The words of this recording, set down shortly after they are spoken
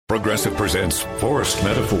Progressive presents Forced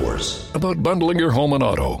Metaphors about bundling your home and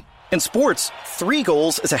auto. In sports, 3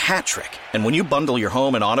 goals is a hat trick. And when you bundle your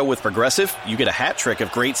home and auto with Progressive, you get a hat trick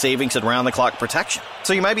of great savings and round-the-clock protection.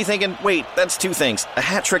 So you might be thinking, wait, that's 2 things. A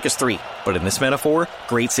hat trick is 3. But in this metaphor,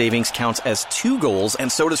 great savings counts as 2 goals,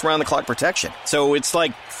 and so does round-the-clock protection. So it's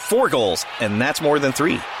like 4 goals, and that's more than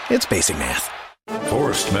 3. It's basic math.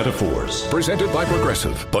 Forced Metaphors, presented by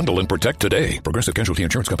Progressive. Bundle and protect today. Progressive Casualty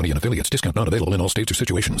Insurance Company and affiliates. Discount not available in all states or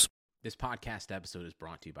situations. This podcast episode is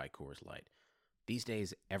brought to you by Coors Light. These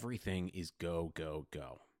days, everything is go, go,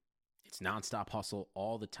 go. It's nonstop hustle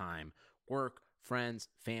all the time. Work, friends,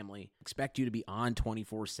 family. Expect you to be on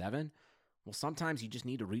 24/7? Well, sometimes you just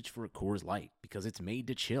need to reach for a Coors Light because it's made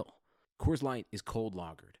to chill. Coors Light is cold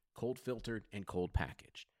lagered, cold filtered, and cold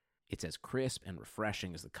packaged. It's as crisp and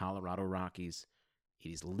refreshing as the Colorado Rockies. It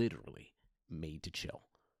is literally made to chill.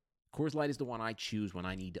 Coors Light is the one I choose when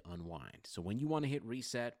I need to unwind. So when you want to hit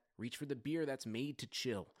reset, reach for the beer that's made to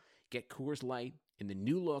chill. Get Coors Light in the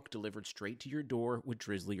new look delivered straight to your door with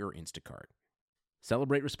Drizzly or Instacart.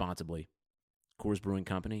 Celebrate responsibly. Coors Brewing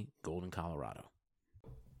Company, Golden, Colorado.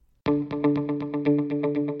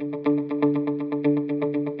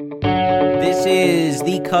 This is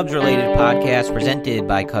the Cubs-related podcast presented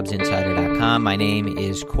by CubsInsider.com. My name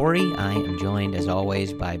is Corey. I am joined, as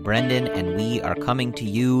always, by Brendan, and we are coming to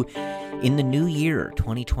you in the new year,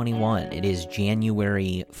 2021. It is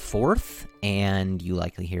January 4th, and you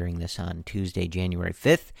likely hearing this on Tuesday, January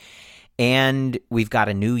 5th. And we've got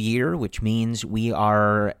a new year, which means we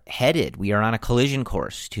are on a collision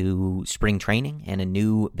course to spring training and a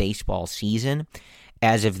new baseball season.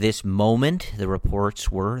 As of this moment, the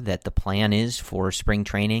reports were that the plan is for spring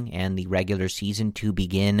training and the regular season to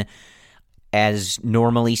begin as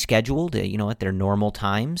normally scheduled, at their normal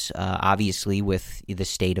times. Obviously, with the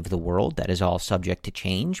state of the world, that is all subject to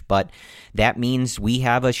change. But that means we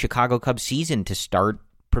have a Chicago Cubs season to start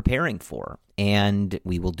preparing for, and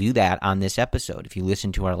we will do that on this episode. If you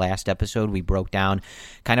listen to our last episode, we broke down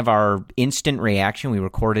kind of our instant reaction. We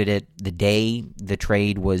recorded it the day the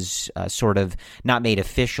trade was sort of not made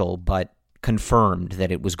official, but confirmed that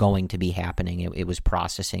it was going to be happening. It was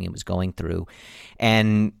processing, it was going through,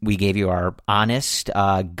 and we gave you our honest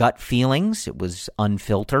gut feelings. It was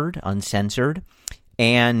unfiltered, uncensored,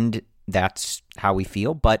 and that's how we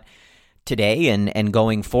feel. But today and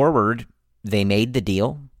going forward, they made the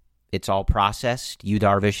deal. It's all processed. Yu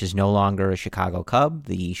Darvish is no longer a Chicago Cub.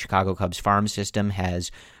 The Chicago Cubs farm system has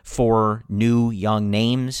 4 new young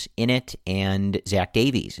names in it, and Zach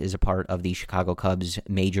Davies is a part of the Chicago Cubs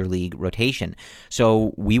major league rotation.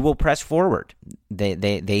 So we will press forward.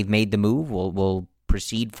 They've made the move. We'll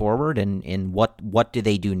proceed forward, and what do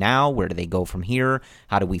they do now? Where do they go from here?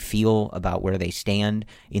 How do we feel about where they stand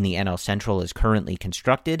in the NL Central as currently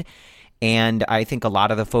constructed? And I think a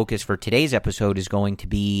lot of the focus for today's episode is going to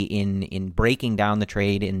be in breaking down the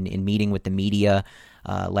trade, in meeting with the media.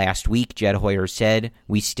 Last week, Jed Hoyer said,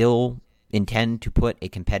 we still intend to put a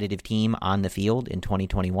competitive team on the field in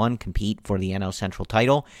 2021, compete for the NL Central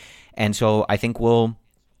title. And so I think we'll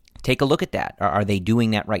take a look at that. Are they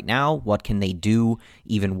doing that right now? What can they do,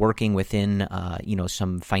 even working within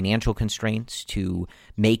some financial constraints to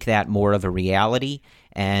make that more of a reality?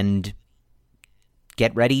 And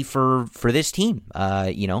get ready for this team,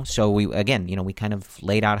 So we kind of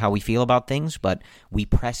laid out how we feel about things, but we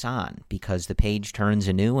press on because the page turns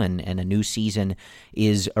anew and a new season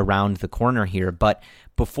is around the corner here. But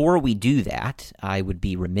before we do that, I would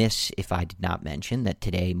be remiss if I did not mention that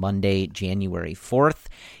today, Monday, January 4th,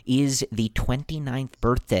 is the 29th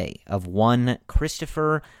birthday of one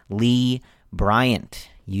Christopher Lee Bryant.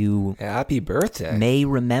 You Happy birthday. May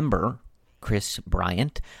remember Chris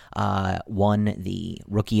Bryant won the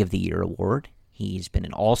Rookie of the Year award. He's been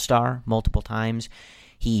an All-Star multiple times.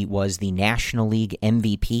 He was the National League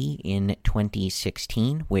MVP in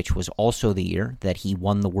 2016, which was also the year that he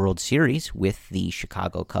won the World Series with the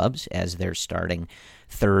Chicago Cubs as their starting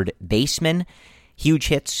third baseman. Huge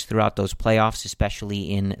hits throughout those playoffs,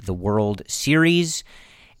 especially in the World Series.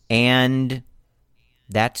 And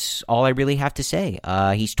that's all I really have to say.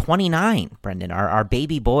 He's 29, Brendan. Our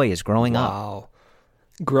baby boy is growing up. Wow.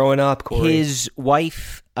 Growing up, Corey. His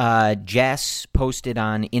wife, Jess, posted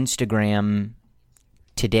on Instagram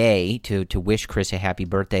today to wish Chris a happy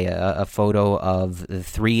birthday, a photo of the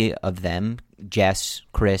 3 of them, Jess,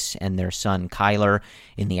 Chris, and their son, Kyler,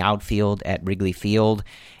 in the outfield at Wrigley Field.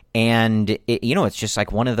 And, it's just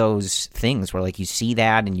like one of those things where, like, you see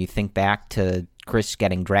that and you think back to Chris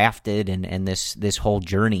getting drafted and this whole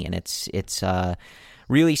journey, and it's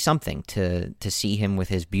really something to see him with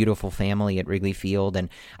his beautiful family at Wrigley Field. And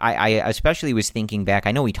I especially was thinking back,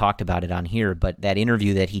 I know we talked about it on here, but that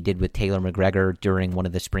interview that he did with Taylor McGregor during one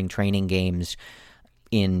of the spring training games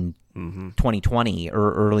in 2020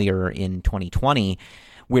 or earlier in 2020,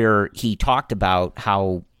 where he talked about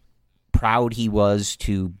how proud he was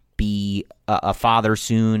to be a father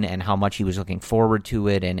soon and how much he was looking forward to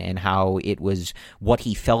it, and how it was what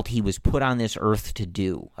he felt he was put on this earth to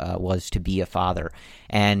do, was to be a father.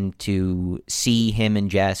 And to see him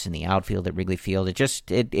and Jess in the outfield at Wrigley Field,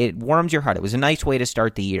 it warms your heart. It was a nice way to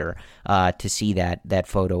start the year, to see that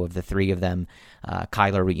photo of the three of them,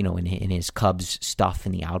 Kyler, in his Cubs stuff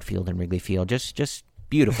in the outfield in Wrigley Field. Just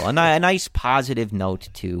beautiful. A nice positive note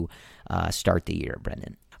to start the year,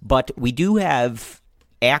 Brendan. But we do have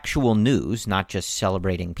actual news, not just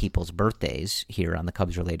celebrating people's birthdays here on the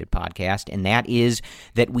Cubs-related podcast, and that is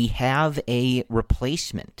that we have a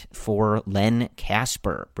replacement for Len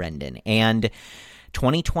Kasper, Brendan. And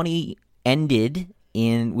 2020 ended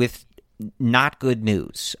with not good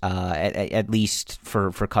news, at least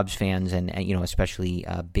for Cubs fans and especially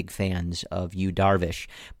big fans of Yu Darvish.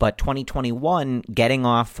 But 2021 getting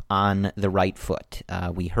off on the right foot.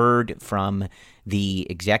 We heard from the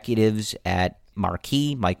executives at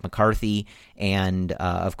Marquee, Mike McCarthy, and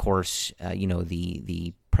of course,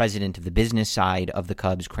 the president of the business side of the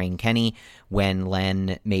Cubs, Crane Kenny, when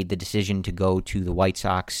Len made the decision to go to the White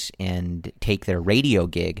Sox and take their radio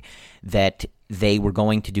gig, that they were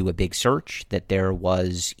going to do a big search, that there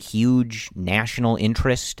was huge national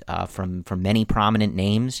interest from many prominent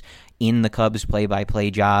names in the Cubs play-by-play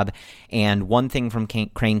job. And one thing from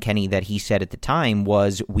Crane Kenny that he said at the time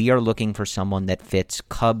was, we are looking for someone that fits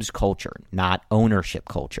Cubs culture, not ownership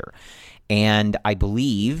culture. And I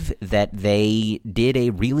believe that they did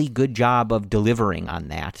a really good job of delivering on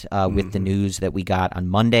that with the news that we got on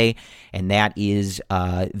Monday. And that is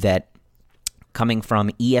that coming from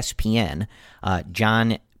ESPN,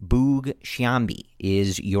 John Boog Sciambi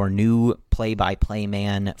is your new play-by-play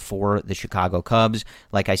man for the Chicago Cubs.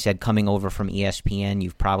 Like I said, coming over from ESPN,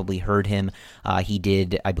 you've probably heard him. He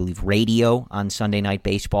did, I believe, radio on Sunday Night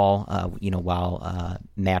Baseball, while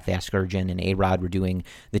Matt Vasgersian and A-Rod were doing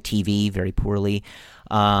the TV very poorly.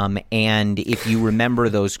 And if you remember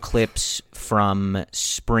those clips from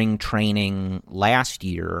spring training last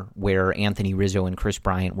year where Anthony Rizzo and Chris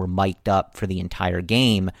Bryant were mic'd up for the entire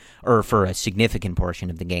game, or for a significant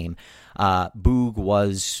portion of the game, Boog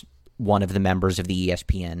was one of the members of the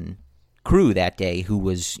ESPN crew that day who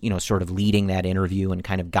was, sort of leading that interview and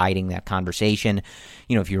kind of guiding that conversation.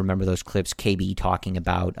 If you remember those clips, KB talking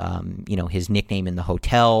about, his nickname in the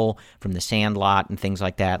hotel from the Sandlot and things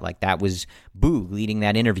like that was Boog leading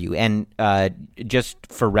that interview. And just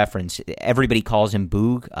for reference, everybody calls him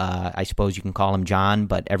Boog. I suppose you can call him John,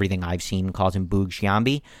 but everything I've seen calls him Boog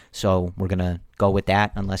Sciambi. So we're going to go with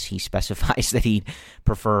that unless he specifies that he'd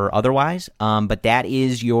prefer otherwise. But that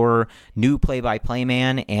is your new play-by-play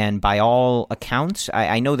man, and by all accounts,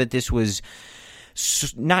 I know that this was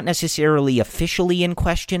not necessarily officially in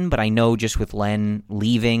question, but I know just with Len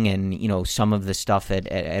leaving and, some of the stuff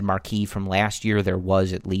at Marquee from last year, there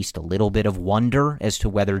was at least a little bit of wonder as to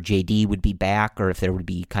whether JD would be back or if there would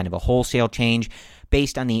be kind of a wholesale change.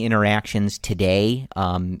 Based on the interactions today,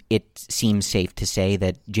 it seems safe to say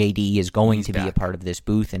that JD is going to be a part of this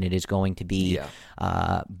booth, and it is going to be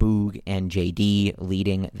Boog and JD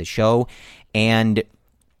leading the show. And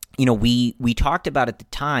we talked about at the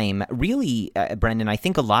time, really, Brendan, I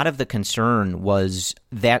think a lot of the concern was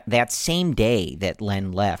that same day that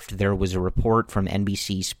Len left, there was a report from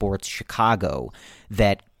NBC Sports Chicago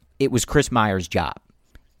that it was Chris Meyer's job.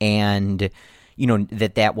 And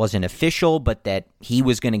that wasn't official, but that he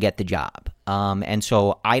was going to get the job. And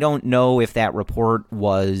so I don't know if that report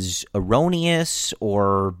was erroneous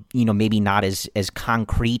or, maybe not as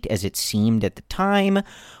concrete as it seemed at the time,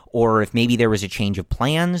 or if maybe there was a change of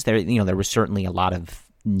plans. There was certainly a lot of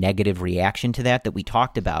negative reaction to that we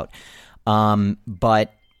talked about.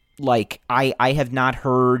 But I have not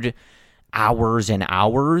heard hours and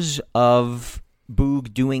hours of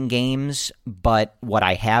Boog doing games, but what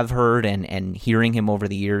I have heard and hearing him over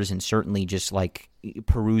the years, and certainly just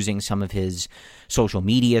perusing some of his social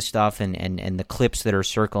media stuff and the clips that are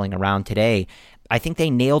circling around today, I think they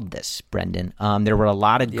nailed this, Brendan. There were a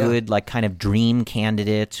lot of good, kind of dream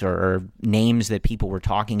candidates or names that people were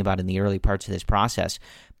talking about in the early parts of this process,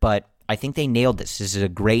 but I think they nailed this. This is a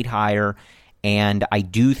great hire, and I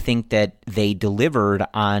do think that they delivered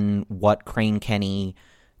on what Crane Kenny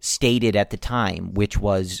stated at the time, which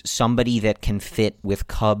was somebody that can fit with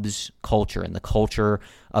Cubs culture and the culture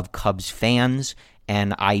of Cubs fans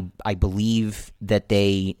And I believe that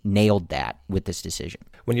they nailed that with this decision.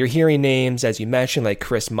 When you're hearing names, as you mentioned, like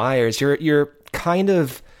Chris Myers, you're kind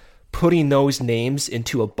of putting those names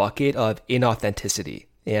into a bucket of inauthenticity.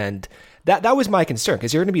 And that was my concern,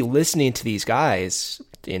 because you're going to be listening to these guys,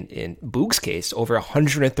 in Boog's case, over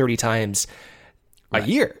 130 times a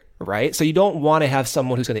year, right? So you don't want to have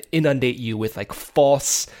someone who's going to inundate you with like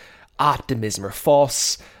false optimism or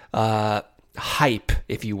false hype,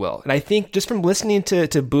 if you will. And I think just from listening to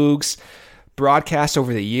Boog's broadcast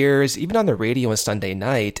over the years, even on the radio on Sunday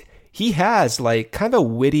night, he has like kind of a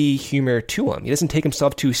witty humor to him. He doesn't take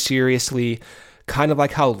himself too seriously, kind of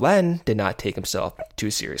like how Len did not take himself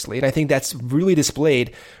too seriously. And I think that's really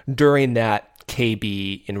displayed during that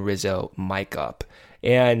KB and Rizzo mic up.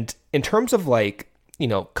 And in terms of like,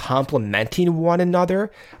 complimenting one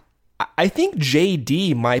another, I think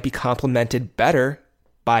JD might be complimented better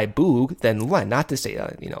by Boog than Len. Not to say,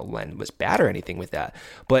 Len was bad or anything with that.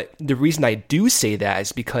 But the reason I do say that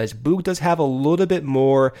is because Boog does have a little bit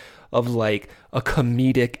more of like a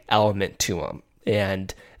comedic element to him.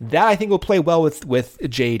 And that I think will play well with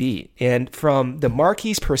JD. And from the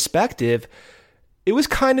Marquis perspective, it was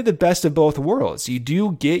kind of the best of both worlds. You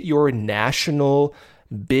do get your national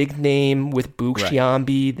big name with Boog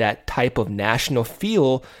Sciambi, that type of national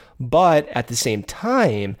feel, but at the same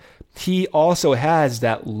time, he also has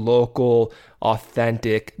that local,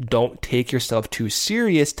 authentic, don't take yourself too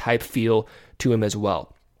serious type feel to him as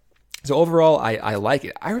well. So overall, I like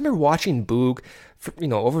it. I remember watching Boog,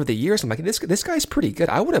 over the years. I'm like, this guy's pretty good.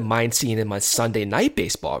 I wouldn't mind seeing him on Sunday Night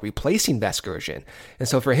Baseball, replacing Vespergen. And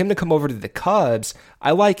so for him to come over to the Cubs,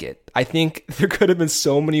 I like it. I think there could have been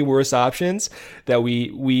so many worse options that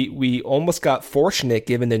we almost got fortunate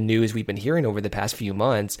given the news we've been hearing over the past few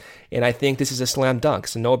months. And I think this is a slam dunk.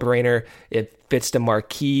 It's a no-brainer. It fits the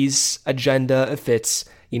Marquis agenda. It fits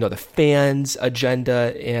the fans'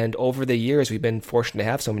 agenda. And over the years, we've been fortunate to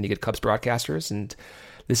have so many good Cubs broadcasters. And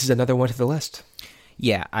this is another one to the list.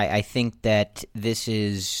 Yeah, I think that this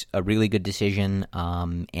is a really good decision,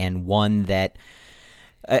 and one that,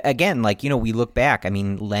 again, we look back. I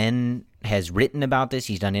mean, Len has written about this.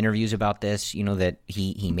 He's done interviews about this, that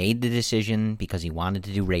he made the decision because he wanted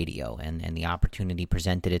to do radio, and the opportunity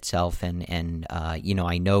presented itself. And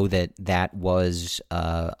I know that was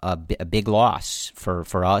a big loss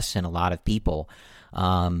for us and a lot of people.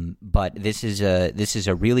 But this is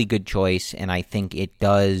a really good choice, and I think it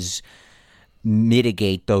does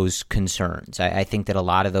mitigate those concerns. I think that a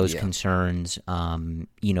lot of those concerns,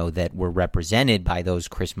 that were represented by those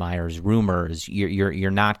Chris Myers rumors,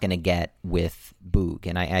 you're not going to get with Boog.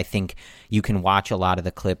 And I think you can watch a lot of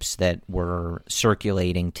the clips that were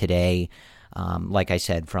circulating today. Like I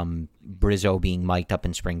said, from Rizzo being mic'd up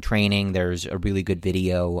in spring training, there's a really good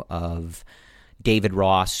video of David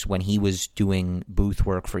Ross when he was doing booth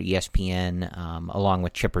work for ESPN, along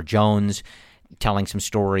with Chipper Jones, telling some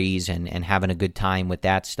stories and having a good time with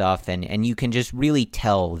that stuff. And you can just really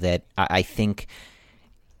tell that I think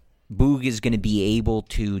Boog is going to be able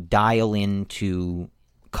to dial into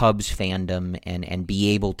Cubs fandom and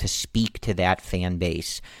be able to speak to that fan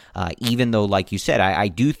base, even though, like you said, I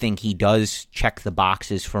do think he does check the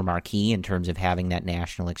boxes for Marquis in terms of having that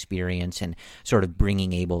national experience and sort of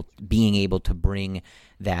being able to bring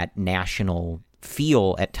that national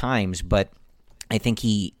feel at times. But I think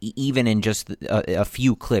he, even in just a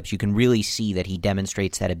few clips, you can really see that he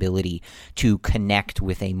demonstrates that ability to connect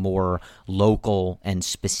with a more local and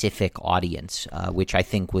specific audience, which I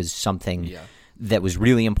think was something that was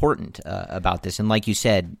really important about this. And like you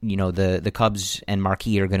said, the Cubs and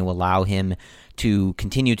Marquis are going to allow him to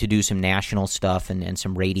continue to do some national stuff and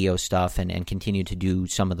some radio stuff and continue to do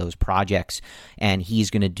some of those projects. And he's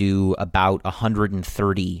going to do about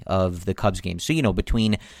 130 of the Cubs games. So,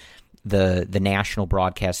 between the national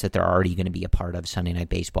broadcasts that they're already going to be a part of, Sunday Night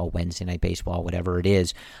Baseball, Wednesday Night Baseball, whatever it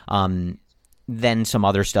is, then some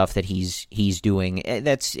other stuff that he's doing.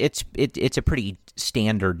 It's a pretty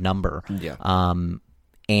standard number.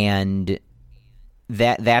 And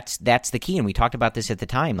that's the key. And we talked about this at the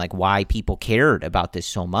time, like why people cared about this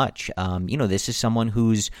so much. This is someone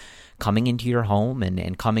who's coming into your home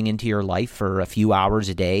and coming into your life for a few hours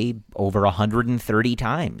a day over 130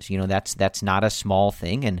 times. That's not a small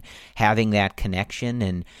thing. And having that connection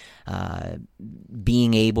and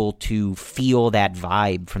being able to feel that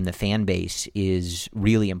vibe from the fan base is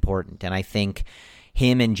really important. And I think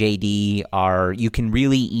him and JD you can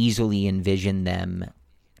really easily envision them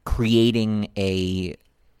creating a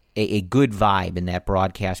a good vibe in that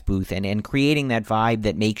broadcast booth, and creating that vibe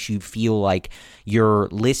that makes you feel like you're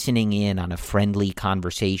listening in on a friendly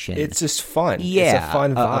conversation. It's just fun. Yeah, it's a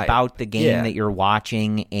fun vibe. About the game that you're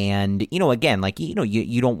watching. And, again, like,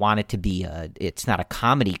 you don't want it to be it's not a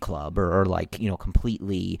comedy club or like,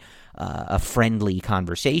 completely a friendly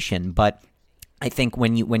conversation. But I think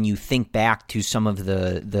when you think back to some of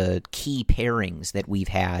the key pairings that we've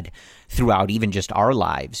had throughout even just our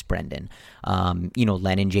lives, Brendan, Len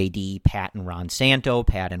and JD, Pat and Ron Santo,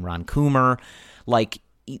 Pat and Ron Coomer, like,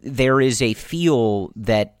 there is a feel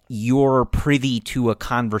that you're privy to a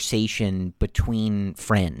conversation between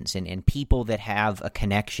friends and people that have a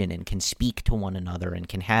connection and can speak to one another and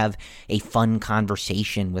can have a fun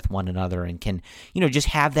conversation with one another and can, just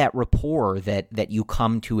have that rapport that you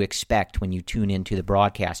come to expect when you tune into the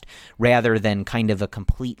broadcast, rather than kind of a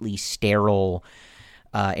completely sterile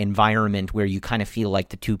environment where you kind of feel like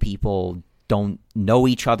the two people don't know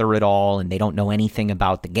each other at all and they don't know anything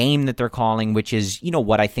about the game that they're calling, which is,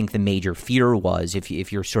 what I think the major fear was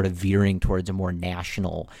if you're sort of veering towards a more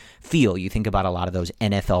national feel. You think about a lot of those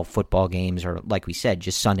NFL football games or, like we said,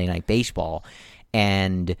 just Sunday Night Baseball,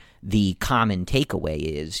 and the common takeaway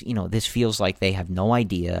is, this feels like they have no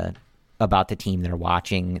idea about the team they're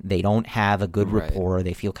watching. They don't have a good rapport.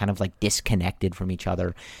 They feel kind of like disconnected from each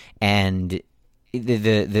other. And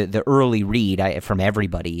the early read from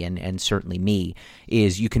everybody, and certainly me,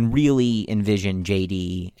 is you can really envision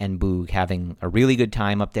JD and Boog having a really good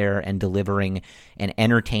time up there and delivering an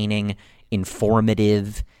entertaining,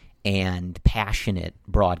 informative, and passionate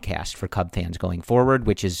broadcast for Cub fans going forward,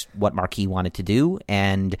 which is what Marquee wanted to do.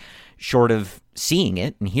 And short of seeing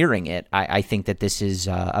it and hearing it, I think that this is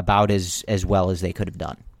about as well as they could have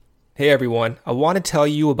done. Hey everyone, I want to tell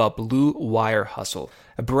you about Blue Wire Hustle,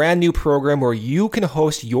 a brand new program where you can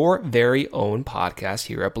host your very own podcast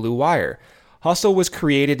here at Blue Wire. Hustle was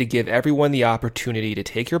created to give everyone the opportunity to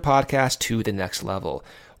take your podcast to the next level.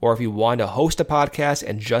 Or if you want to host a podcast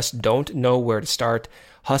and just don't know where to start,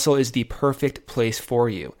 Hustle is the perfect place for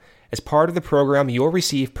you. As part of the program, you'll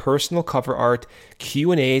receive personal cover art,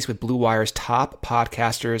 Q&As with Blue Wire's top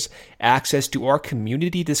podcasters, access to our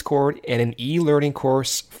community Discord, and an e-learning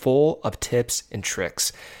course full of tips and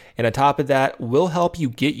tricks. And on top of that, we'll help you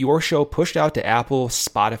get your show pushed out to Apple,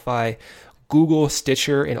 Spotify, Google,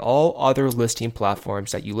 Stitcher, and all other listing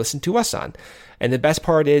platforms that you listen to us on. And the best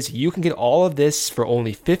part is you can get all of this for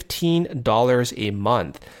only $15 a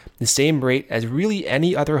month. The same rate as really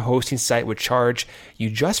any other hosting site would charge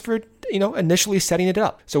you just for, initially setting it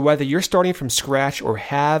up. So whether you're starting from scratch or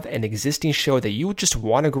have an existing show that you just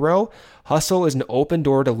want to grow, Hustle is an open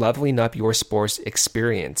door to leveling up your sports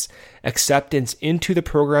experience. Acceptance into the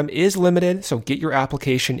program is limited, so get your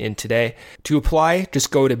application in today. To apply,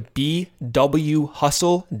 just go to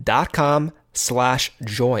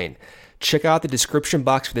bwhustle.com/join. Check out the description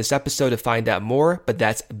box for this episode to find out more, but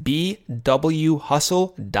that's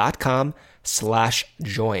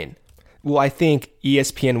bwhustle.com/join. Well, I think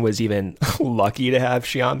ESPN was even lucky to have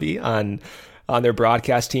Sciambi on their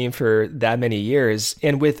broadcast team for that many years.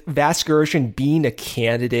 And with Vasgersian being a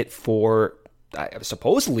candidate for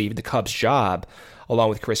supposedly the Cubs job, along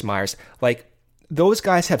with Chris Myers, like, those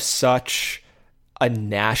guys have such a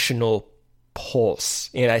national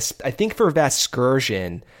pulse. And I think for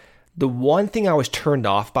Vasgersian, the one thing I was turned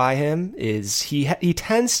off by him is he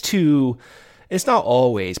tends to, it's not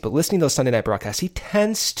always, but listening to those Sunday night broadcasts, he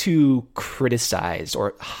tends to criticize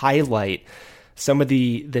or highlight some of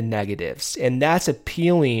the negatives. And that's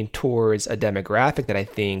appealing towards a demographic that I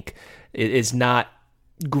think is not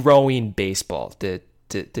growing baseball, to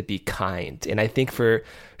be kind. And I think for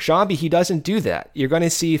Sciambi, he doesn't do that. You're going to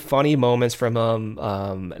see funny moments from him.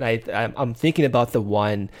 And I'm thinking about the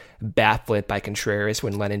one bat flip by Contreras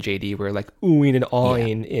when Len and JD were like oohing and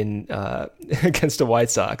awing in against the White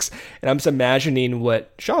Sox. And I'm just imagining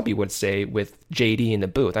what Sciambi would say with JD in the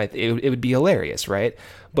booth. It would be hilarious, right?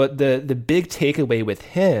 But the big takeaway with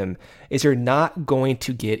him is you're not going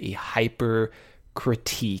to get a hyper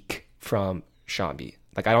critique from Sciambi.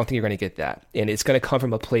 Like, I don't think you're going to get that. And it's going to come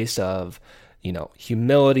from a place of,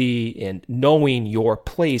 humility and knowing your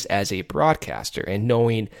place as a broadcaster and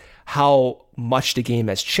knowing how much the game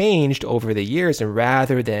has changed over the years. And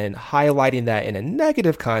rather than highlighting that in a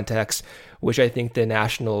negative context, which I think the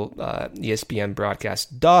national ESPN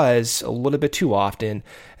broadcast does a little bit too often,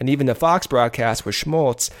 and even the Fox broadcast with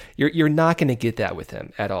Schmaltz, you're not going to get that with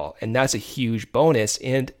him at all. And that's a huge bonus.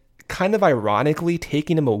 And kind of ironically,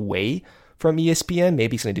 taking him away from ESPN,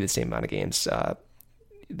 maybe he's going to do the same amount of games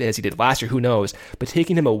as he did last year, who knows? But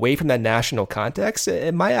taking him away from that national context,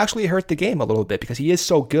 it might actually hurt the game a little bit because he is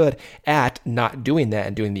so good at not doing that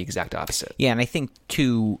and doing the exact opposite. Yeah, and I think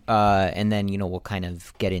too, and then, we'll kind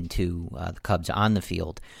of get into the Cubs on the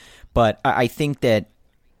field. But I think that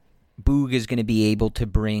Boog is going to be able to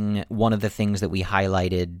bring one of the things that we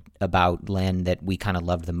highlighted about Len that we kind of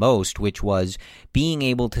loved the most, which was being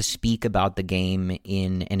able to speak about the game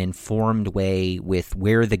in an informed way with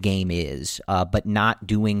where the game is, but not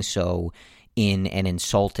doing so in an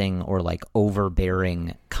insulting or like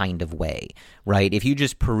overbearing kind of way, right? If you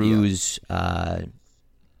just peruse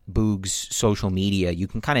Boog's social media, you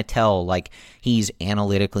can kind of tell like he's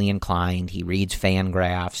analytically inclined. He reads fan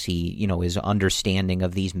graphs. He, is understanding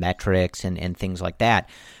of these metrics and things like that.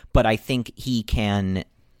 But I think he can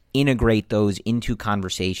integrate those into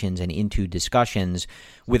conversations and into discussions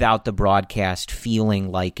without the broadcast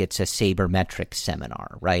feeling like it's a sabermetrics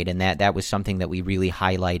seminar, right? And that was something that we really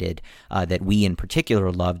highlighted that we in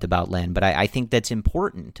particular loved about Len. But I think that's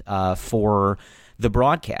important for the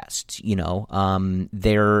broadcasts.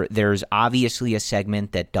 There's obviously a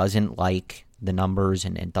segment that doesn't like the numbers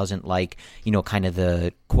and doesn't like, kind of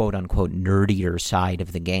the quote-unquote nerdier side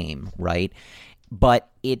of the game, right?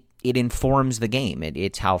 But it informs the game.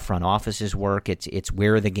 It's how front offices work. It's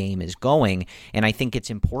where the game is going. And I think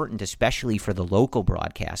it's important, especially for the local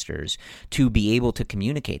broadcasters, to be able to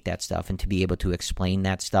communicate that stuff and to be able to explain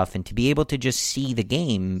that stuff and to be able to just see the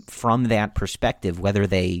game from that perspective, whether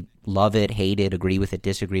they love it, hate it, agree with it,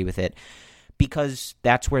 disagree with it, because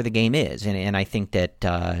that's where the game is. And I think that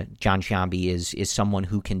John Sciambi is someone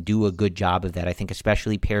who can do a good job of that. I think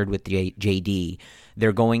especially paired with JD,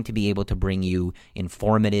 they're going to be able to bring you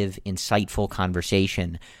informative, insightful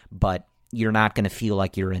conversation, but you're not going to feel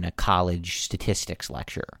like you're in a college statistics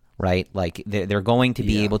lecture, right? Like they're going to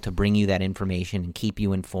be able to bring you that information and keep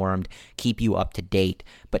you informed, keep you up to date,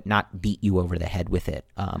 but not beat you over the head with it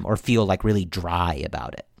or feel like really dry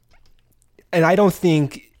about it. And I don't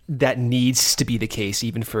think that needs to be the case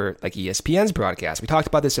even for like ESPN's broadcast. We talked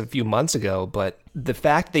about this a few months ago, but the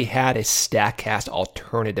fact they had a StatCast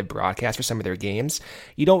alternative broadcast for some of their games,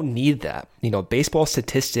 you don't need that. Baseball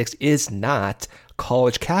statistics is not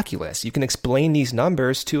college calculus. You can explain these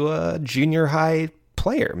numbers to a junior high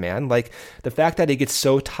player, man. Like the fact that it gets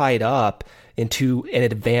so tied up into an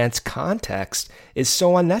advanced context is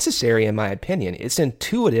so unnecessary, in my opinion. It's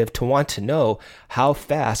intuitive to want to know how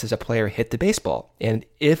fast does a player hit the baseball and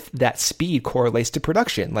if that speed correlates to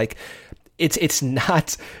production. Like it's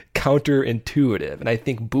not counterintuitive. And I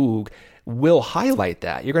think Boog will highlight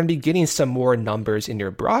that. You're going to be getting some more numbers in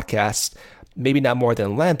your broadcasts, maybe not more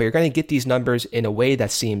than Len, but you're going to get these numbers in a way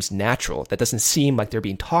that seems natural, that doesn't seem like they're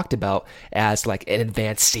being talked about as like an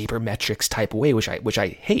advanced sabermetrics type way, which I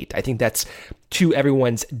hate. I think that's to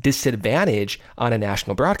everyone's disadvantage on a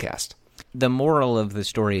national broadcast. The moral of the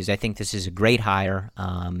story is I think this is a great hire.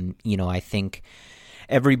 I think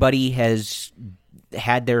everybody has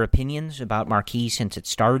had their opinions about Marquee since it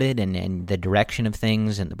started and the direction of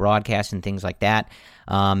things and the broadcast and things like that.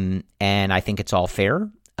 And I think it's all fair,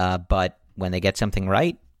 but when they get something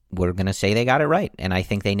right, we're going to say they got it right. And I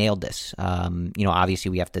think they nailed this. Obviously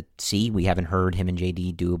we have to see. We haven't heard him and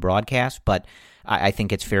JD do a broadcast, but I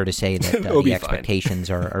think it's fair to say that the expectations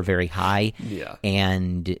are very high. Yeah.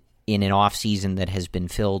 And in an off season that has been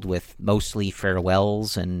filled with mostly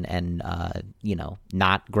farewells and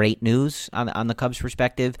not great news on the Cubs'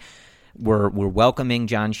 perspective, we're welcoming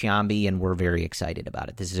John Sciambi, and we're very excited about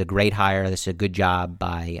it. This is a great hire. This is a good job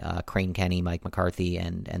by Crane Kenny, Mike McCarthy,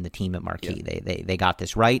 and the team at Marquee. Yeah. They got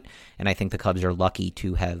this right, and I think the Cubs are lucky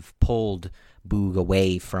to have pulled Boog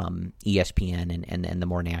away from ESPN and the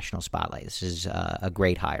more national spotlight. This is a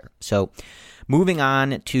great hire. So moving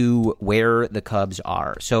on to where the Cubs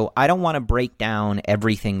are. So I don't want to break down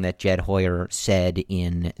everything that Jed Hoyer said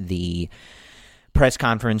in the press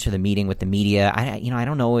conference or the meeting with the media. I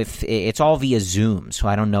don't know if it's all via Zoom, so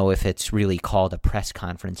I don't know if it's really called a press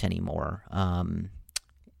conference anymore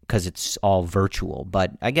because it's all virtual.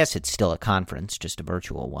 But I guess it's still a conference, just a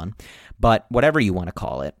virtual one. But whatever you want to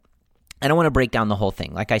call it, I don't want to break down the whole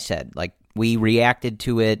thing. Like I said, we reacted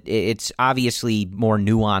to it. It's obviously more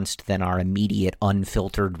nuanced than our immediate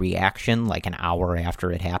unfiltered reaction, like an hour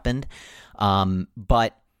after it happened.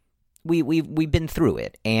 But we've been through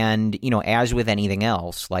it, and as with anything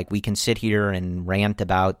else, we can sit here and rant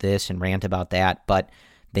about this and rant about that, but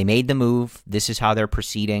they made the move. This is how they're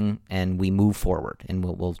proceeding, and we move forward, and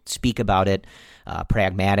we'll speak about it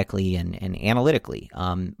pragmatically and analytically.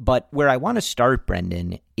 But where I want to start,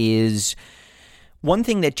 Brendan, is one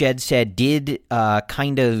thing that Jed said did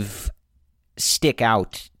kind of stick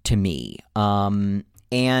out to me,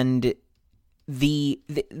 and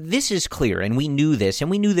this is clear, and we knew this,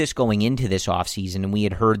 going into this offseason, and we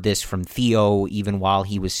had heard this from Theo even while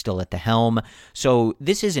he was still at the helm. So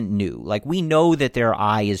this isn't new. Like, we know that their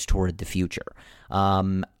eye is toward the future.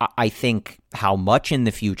 I think how much in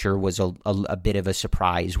the future was a bit of a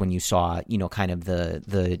surprise when you saw, kind of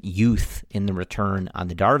the youth in the return on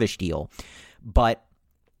the Darvish deal. But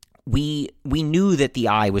we knew that the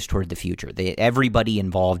eye was toward the future. Everybody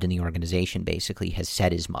involved in the organization basically has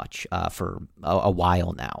said as much for a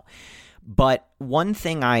while now. But one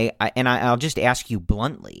thing I'll just ask you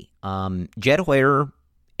bluntly, Jed Hoyer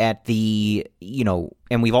at the,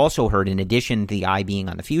 and we've also heard, in addition to the eye being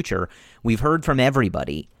on the future, we've heard from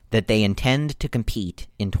everybody that they intend to compete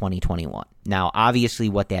in 2021. Now, obviously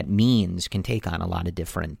what that means can take on a lot of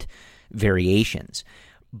different variations,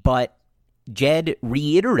 but Jed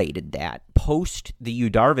reiterated that post the Yu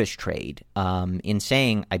Darvish trade in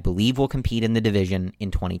saying, I believe we'll compete in the division in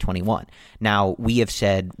 2021. Now, we have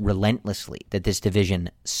said relentlessly that this division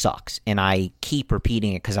sucks, and I keep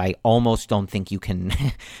repeating it because I almost don't think you can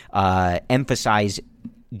emphasize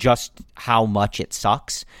just how much it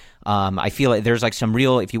sucks. I feel like there's like some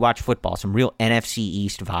real, if you watch football, some real NFC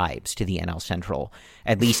East vibes to the NL Central,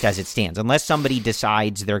 at least as it stands. Unless somebody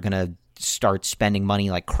decides they're going to start spending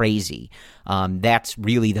money like crazy. That's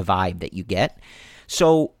really the vibe that you get.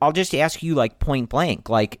 So I'll just ask you, like, point blank,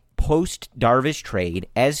 like, post Darvish trade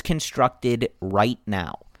as constructed right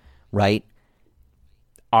now, right?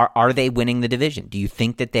 Are they winning the division? Do you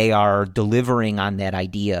think that they are delivering on that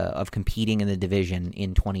idea of competing in the division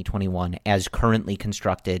in 2021 as currently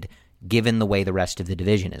constructed, given the way the rest of the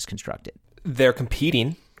division is constructed? They're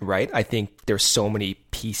competing, right? I think there's so many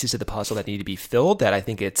pieces of the puzzle that need to be filled that I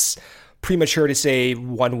think it's premature to say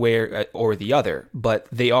one way or the other, but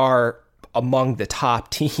they are among the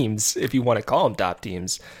top teams, if you want to call them top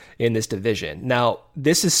teams, in this division. Now,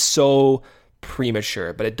 this is so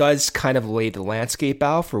premature, but it does kind of lay the landscape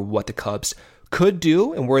out for what the Cubs could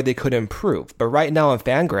do and where they could improve. But right now on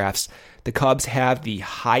Fangraphs, the Cubs have the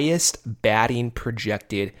highest batting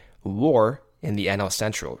projected WAR in the NL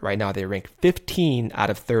Central. Right now, they rank 15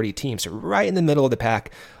 out of 30 teams, so right in the middle of the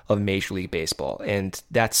pack of Major League Baseball. And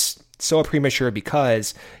that's so premature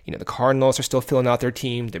because, the Cardinals are still filling out their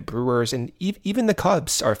team, the Brewers, and even the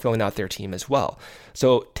Cubs are filling out their team as well.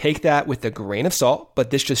 So take that with a grain of salt,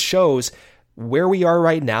 but this just shows where we are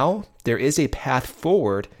right now. There is a path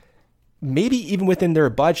forward, maybe even within their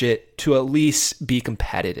budget, to at least be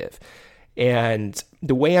competitive. And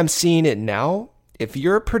the way I'm seeing it now, if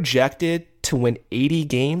you're projected to win 80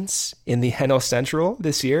 games in the NL Central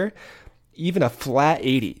this year, even a flat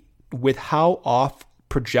 80, with how off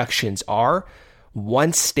projections are,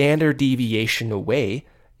 one standard deviation away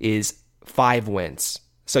is 5 wins.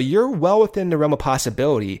 So you're well within the realm of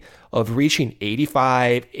possibility of reaching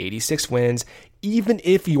 85, 86 wins, even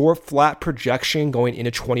if your flat projection going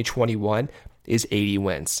into 2021 is 80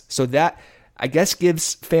 wins. So that, I guess,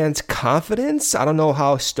 gives fans confidence. I don't know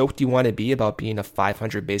how stoked you want to be about being a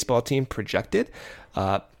 500 baseball team projected,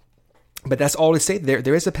 but that's all to say.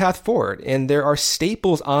 There is a path forward, and there are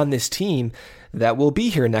staples on this team that will be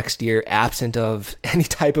here next year, absent of any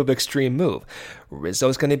type of extreme move.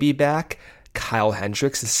 Rizzo's going to be back. Kyle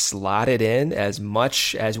Hendricks is slotted in. As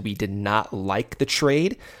much as we did not like the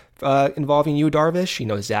trade involving Yu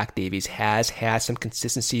Darvish, Zach Davies has had some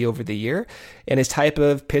consistency over the year, and his type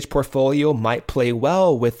of pitch portfolio might play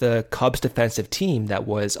well with the Cubs defensive team that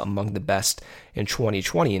was among the best in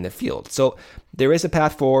 2020 in the field. So there is a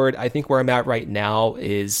path forward. I think where I'm at right now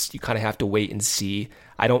is you kind of have to wait and see.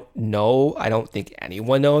 I don't know. I don't think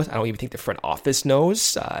anyone knows. I don't even think the front office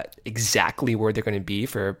knows exactly where they're going to be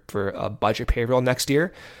for a budget payroll next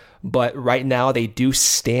year. But right now they do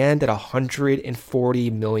stand at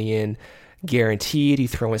 $140 million guaranteed. You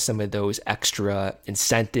throw in some of those extra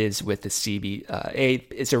incentives with the CBA,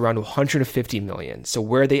 it's around $150 million. So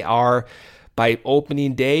where they are by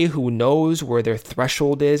opening day, who knows where their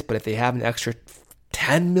threshold is? But if they have an extra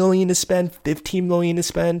 $10 million to spend, $15 million to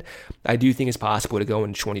spend, I do think it's possible to go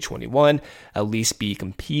in 2021, at least be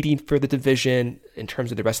competing for the division. In terms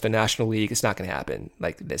of the rest of the National League, it's not going to happen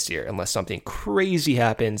like this year unless something crazy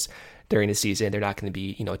happens during the season. They're not going to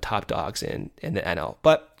be, top dogs in the NL.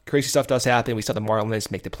 But crazy stuff does happen. We saw the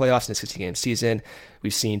Marlins make the playoffs in this 60-game season.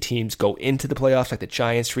 We've seen teams go into the playoffs like the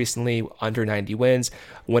Giants recently, under 90 wins,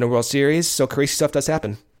 win a World Series. So crazy stuff does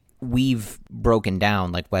happen. We've broken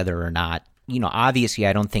down like whether or not, obviously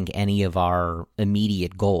I don't think any of our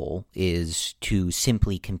immediate goal is to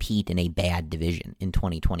simply compete in a bad division in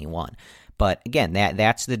 2021. But again,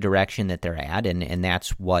 that's the direction that they're at, and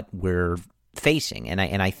that's what we're facing. And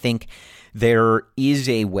I think there is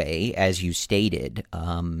a way, as you stated,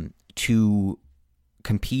 to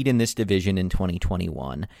compete in this division in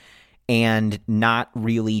 2021 and not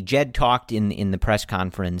really. Jed talked in the press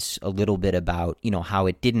conference a little bit about, how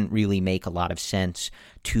it didn't really make a lot of sense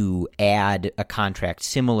to add a contract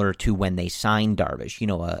similar to when they signed Darvish,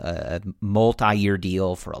 a multi-year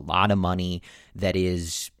deal for a lot of money that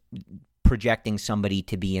is projecting somebody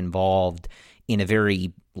to be involved in a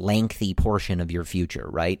very lengthy portion of your future,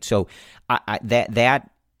 right? So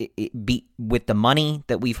with the money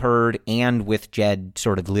that we've heard and with Jed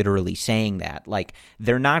sort of literally saying that, like,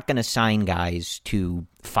 they're not going to sign guys to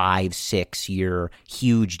 5-6 year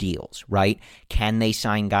huge deals, right? Can they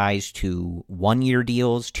sign guys to 1 year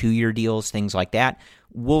deals, 2 year deals, things like that?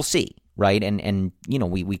 We'll see, right? And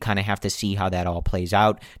we kind of have to see how that all plays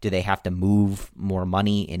out. Do they have to move more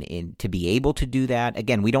money in to be able to do that?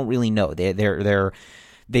 Again, we don't really know.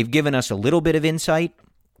 They've given us a little bit of insight,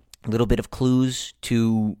 a little bit of clues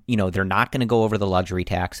to, they're not going to go over the luxury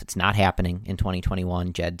tax. It's not happening in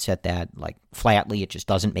 2021. Jed said that like flatly. It just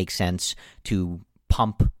doesn't make sense to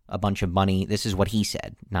pump a bunch of money. This is what he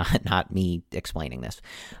said, not me explaining this.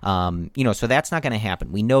 So that's not going to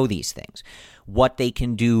happen. We know these things. What they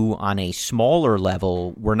can do on a smaller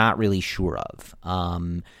level, we're not really sure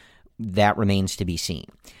of. That remains to be seen.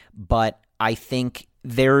 But I think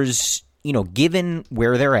there's, given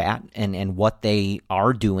where they're at and what they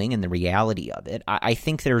are doing and the reality of it, I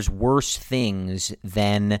think there's worse things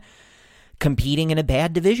than competing in a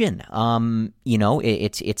bad division.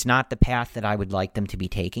 It's not the path that I would like them to be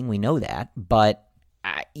taking. We know that, but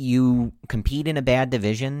you compete in a bad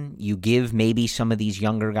division. You give maybe some of these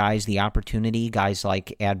younger guys the opportunity, guys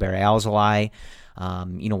like Adbert Alzolay.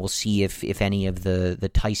 We'll see if any of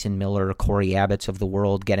the Tyson Miller, Corey Abbotts of the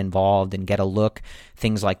world get involved and get a look,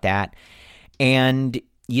 things like that. And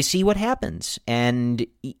you see what happens. And,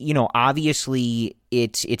 obviously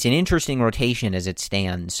it's an interesting rotation as it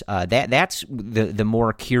stands. That's the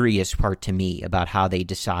more curious part to me about how they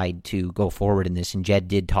decide to go forward in this. And Jed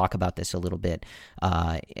did talk about this a little bit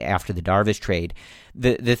after the Darvish trade.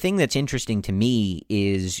 The thing that's interesting to me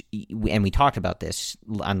is, and we talked about this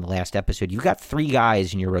on the last episode, you've got 3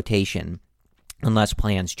 guys in your rotation, unless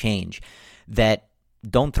plans change, that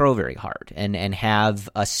don't throw very hard and have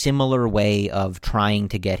a similar way of trying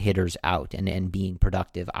to get hitters out and being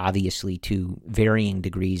productive, obviously to varying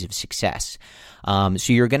degrees of success.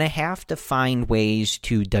 So you're going to have to find ways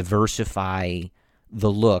to diversify the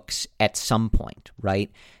looks at some point,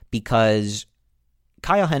 right? Because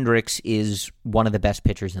Kyle Hendricks is one of the best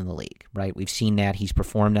pitchers in the league, right? We've seen that. He's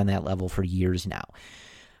performed on that level for years now.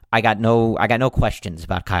 I got no questions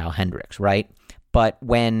about Kyle Hendricks, right? But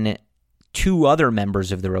when 2 other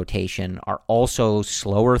members of the rotation are also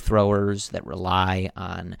slower throwers that rely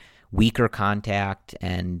on weaker contact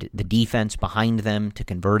and the defense behind them to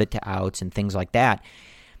convert it to outs and things like that,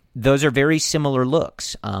 those are very similar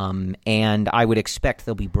looks. And I would expect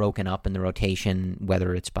they'll be broken up in the rotation,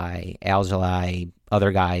 whether it's by Alzolay,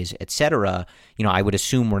 other guys, etc. I would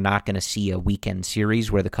assume we're not going to see a weekend series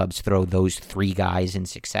where the Cubs throw those 3 guys in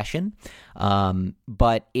succession.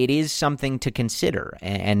 But it is something to consider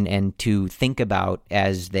and to think about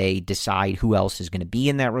as they decide who else is going to be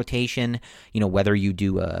in that rotation, whether you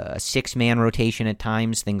do a 6-man rotation at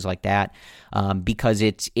times, things like that, because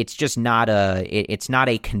it's just not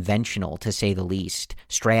a conventional, to say the least,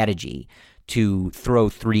 strategy to throw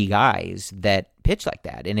 3 guys that pitch like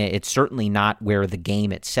that. And it's certainly not where the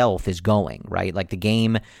game itself is going, right? Like the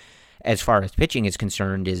game, as far as pitching is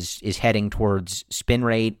concerned, is heading towards spin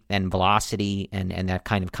rate and velocity and that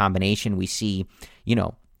kind of combination. We see,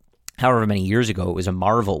 however many years ago, it was a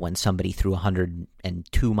marvel when somebody threw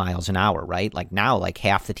 102 miles an hour, right? Like now, like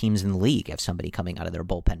half the teams in the league have somebody coming out of their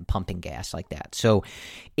bullpen pumping gas like that. So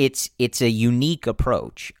it's a unique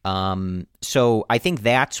approach. So I think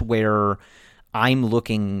that's where I'm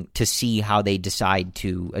looking to see how they decide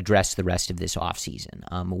to address the rest of this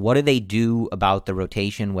offseason. What do they do about the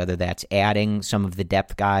rotation, whether that's adding some of the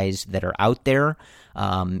depth guys that are out there,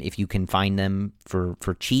 if you can find them for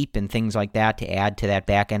cheap and things like that to add to that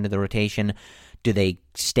back end of the rotation? Do they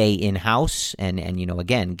stay in-house and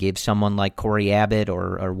again, give someone like Corey Abbott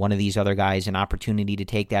or one of these other guys an opportunity to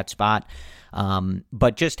take that spot?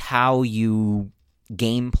 But just how you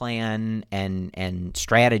game plan and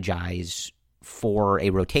strategize for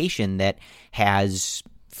a rotation that has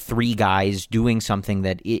 3 guys doing something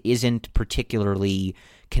that isn't particularly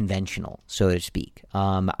conventional, so to speak.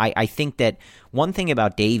 I think that one thing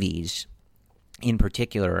about Davies in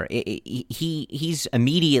particular, he's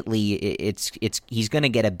immediately he's going to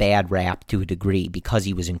get a bad rap to a degree because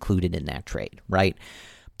he was included in that trade, right?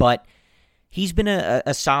 But he's been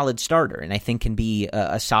a solid starter, and I think can be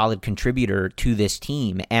a solid contributor to this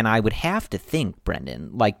team. And I would have to think,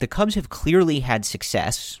 Brendan, like the Cubs have clearly had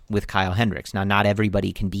success with Kyle Hendricks. Now, not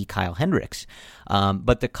everybody can be Kyle Hendricks,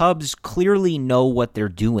 but the Cubs clearly know what they're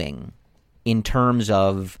doing in terms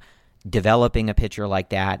of developing a pitcher like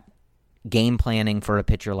that, game planning for a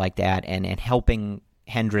pitcher like that, and helping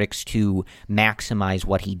Hendricks to maximize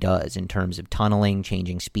what he does in terms of tunneling,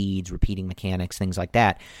 changing speeds, repeating mechanics, things like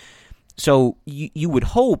that. So you would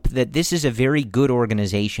hope that this is a very good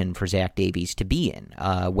organization for Zach Davies to be in,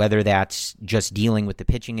 whether that's just dealing with the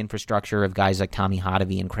pitching infrastructure of guys like Tommy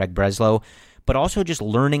Hotovy and Craig Breslow, but also just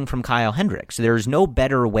learning from Kyle Hendricks. There's no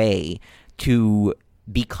better way to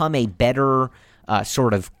become a better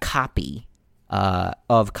sort of copy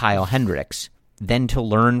of Kyle Hendricks than to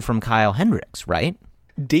learn from Kyle Hendricks, right?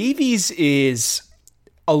 Davies is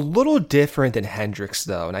a little different than Hendricks,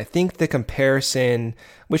 though, and I think the comparison,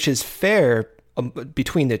 which is fair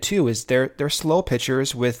between the two, is they're slow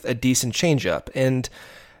pitchers with a decent changeup, and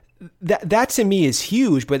that to me is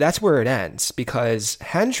huge. But that's where it ends, because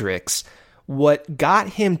Hendricks, what got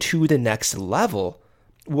him to the next level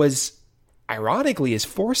was, ironically, his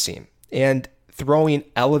four seam and throwing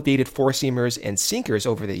elevated four seamers and sinkers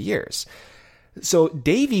over the years. So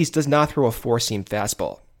Davies does not throw a four-seam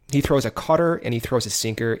fastball. He throws a cutter, and he throws a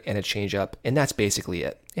sinker and a changeup, and that's basically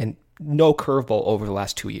it. And no curveball over the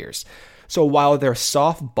last 2 years. So while they're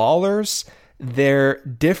soft ballers, they're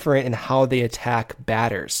different in how they attack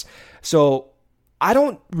batters. So I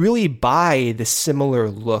don't really buy the similar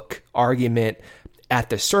look argument at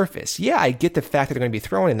the surface. Yeah, I get the fact that they're going to be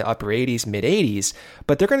throwing in the upper 80s, mid 80s,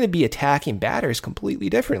 but they're going to be attacking batters completely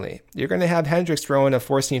differently. You're going to have Hendricks throwing a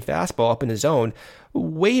four-seam fastball up in the zone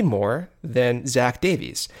way more than Zach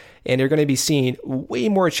Davies. And you're going to be seeing way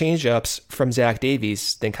more changeups from Zach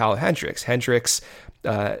Davies than Kyle Hendricks. Hendricks,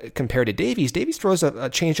 compared to Davies throws a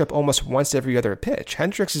changeup almost once every other pitch.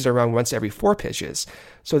 Hendricks is around once every 4 pitches.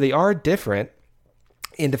 So they are different.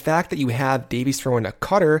 And the fact that you have Davies throwing a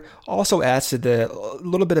cutter also adds to the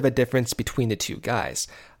little bit of a difference between the two guys.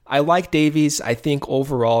 I like Davies. I think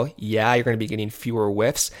overall, yeah, you're going to be getting fewer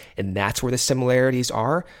whiffs, and that's where the similarities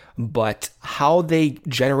are. But how they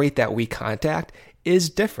generate that weak contact is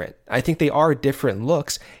different. I think they are different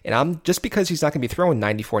looks, and just because he's not going to be throwing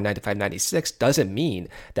 94, 95, 96 doesn't mean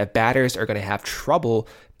that batters are going to have trouble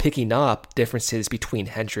picking up differences between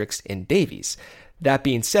Hendricks and Davies. That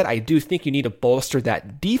being said, I do think you need to bolster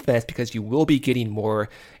that defense because you will be getting more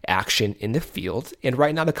action in the field. And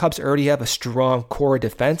right now, the Cubs already have a strong core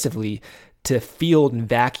defensively to field and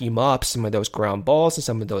vacuum up some of those ground balls and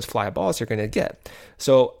some of those fly balls you're going to get.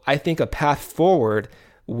 So I think a path forward,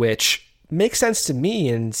 which makes sense to me,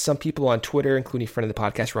 and some people on Twitter, including friend of the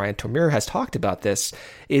podcast, Ryan Tomir, has talked about this,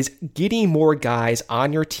 is getting more guys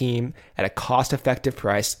on your team at a cost-effective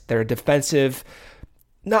price that are defensive,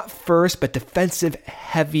 not first, but defensive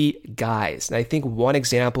heavy guys. And I think one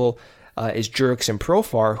example is Jurickson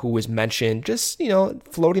Profar, who was mentioned just,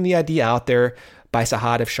 floating the idea out there by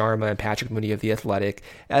Sahadev Sharma and Patrick Mooney of The Athletic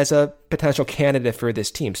as a potential candidate for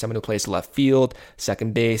this team. Someone who plays left field,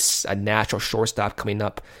 second base, a natural shortstop coming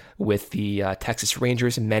up with the Texas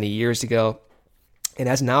Rangers many years ago. And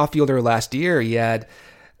as an outfielder last year, he had,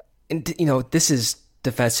 this is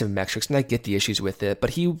defensive metrics, and I get the issues with it, but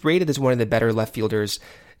he rated as one of the better left fielders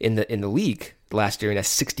in the league last year in a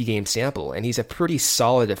 60-game sample, and he's a pretty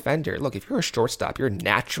solid defender. Look, if you're a shortstop, you're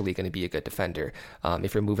naturally going to be a good defender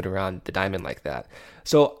if you're moving around the diamond like that.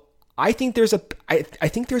 So I think there's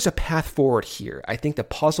a path forward here. I think the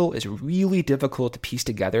puzzle is really difficult to piece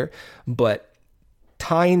together, but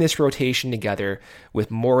tying this rotation together with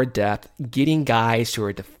more depth, getting guys who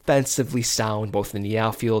are defensively sound, both in the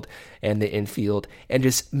outfield and the infield, and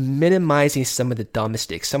just minimizing some of the dumb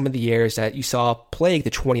mistakes, some of the errors that you saw plague the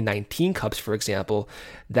 2019 Cubs, for example,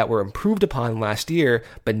 that were improved upon last year,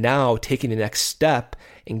 but now taking the next step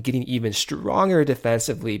and getting even stronger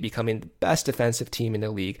defensively, becoming the best defensive team in the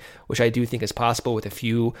league, which I do think is possible with a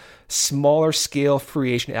few smaller scale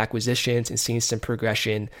free agent acquisitions and seeing some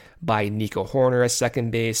progression by Nico Horner at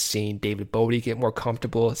second base, seeing David Bodie get more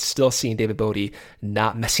comfortable, still seeing David Bodie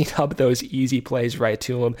not messing up those easy plays right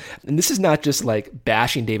to him. And this is not just like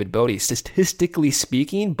bashing David Bodie. Statistically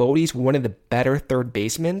speaking, Bodie's one of the better third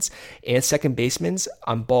basemen and second basemen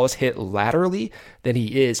on balls hit laterally than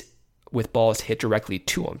he is with balls hit directly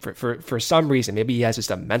to him. For some reason, maybe he has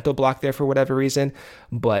just a mental block there for whatever reason,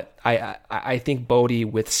 but I think Bodie,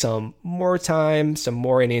 with some more time, some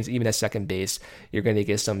more innings, even at second base, you're going to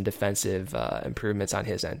get some defensive improvements on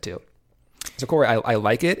his end too. So Corey, I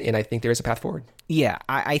like it, and I think there is a path forward. Yeah,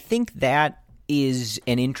 I think that is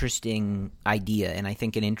an interesting idea, and I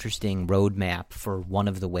think an interesting roadmap for one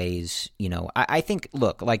of the ways, I think,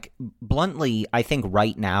 look, like, bluntly, I think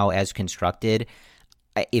right now as constructed,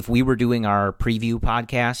 if we were doing our preview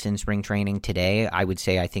podcast in spring training today, I would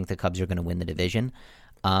say I think the Cubs are going to win the division.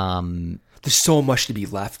 There's so much to be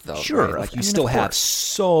left, though. Sure, right? Like you still have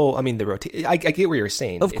the rotation. I get what you're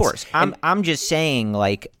saying. Of course, I'm just saying,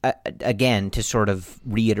 like, again, to sort of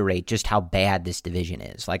reiterate just how bad this division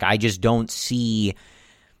is. Like, I just don't see.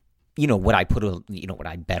 Would I would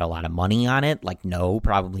I bet a lot of money on it? Like, no,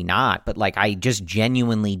 probably not. But, like, I just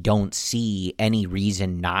genuinely don't see any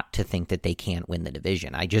reason not to think that they can't win the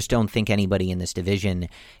division. I just don't think anybody in this division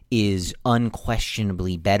is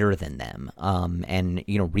unquestionably better than them. And,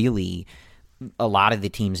 really, a lot of the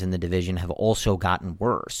teams in the division have also gotten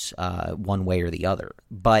worse, one way or the other.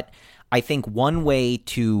 But I think one way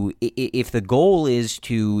to, if the goal is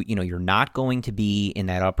to, you're not going to be in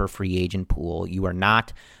that upper free agent pool, you are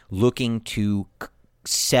not looking to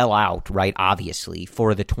sell out, right, obviously,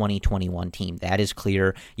 for the 2021 team. That is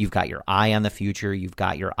clear. You've got your eye on the future. You've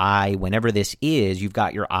got your eye, whenever this is, you've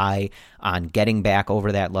got your eye on getting back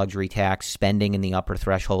over that luxury tax, spending in the upper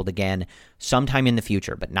threshold again sometime in the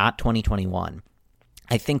future, but not 2021.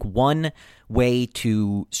 I think one way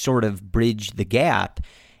to sort of bridge the gap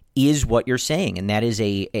is what you're saying, and that is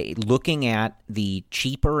a looking at the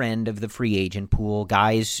cheaper end of the free agent pool,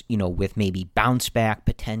 guys, with maybe bounce back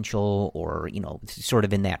potential, or, sort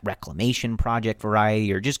of in that reclamation project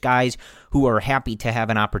variety, or just guys who are happy to have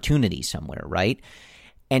an opportunity somewhere, right?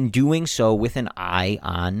 And doing so with an eye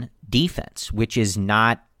on defense, which is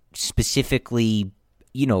not specifically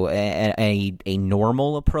a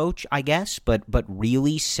normal approach, I guess, but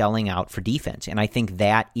really selling out for defense. And I think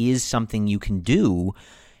that is something you can do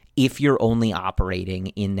if you're only operating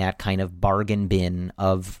in that kind of bargain bin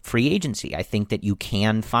of free agency. I think that you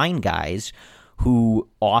can find guys who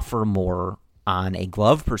offer more on a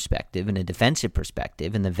glove perspective and a defensive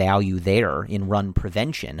perspective, and the value there in run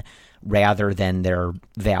prevention rather than their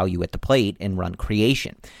value at the plate in run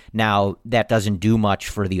creation. Now, that doesn't do much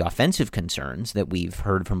for the offensive concerns that we've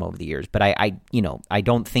heard from over the years, but I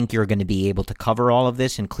don't think you're going to be able to cover all of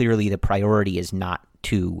this, and clearly the priority is not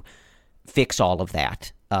to fix all of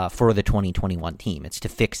that for the 2021 team. It's to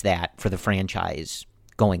fix that for the franchise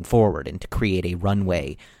going forward and to create a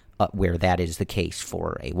runway where that is the case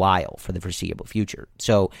for a while, for the foreseeable future.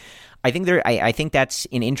 So I think that's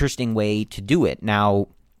an interesting way to do it. Now,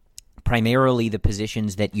 primarily the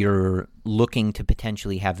positions that you're looking to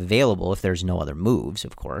potentially have available, if there's no other moves,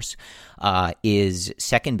 of course, is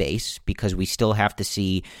second base, because we still have to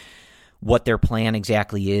see what their plan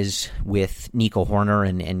exactly is with Nico Horner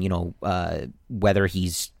and whether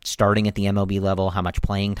he's starting at the MLB level, how much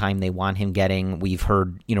playing time they want him getting. We've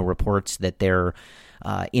heard, reports that they're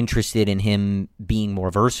interested in him being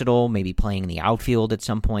more versatile, maybe playing in the outfield at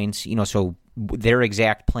some points, so their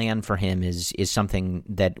exact plan for him is something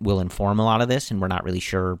that will inform a lot of this, and we're not really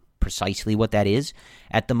sure precisely what that is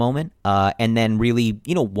at the moment. And then really,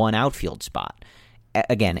 one outfield spot,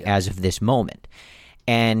 again, as of this moment.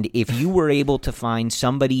 And if you were able to find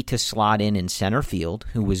somebody to slot in center field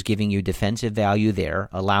who was giving you defensive value there,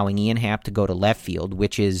 allowing Ian Happ to go to left field,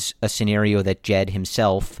 which is a scenario that Jed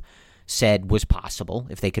himself said was possible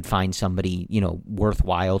if they could find somebody,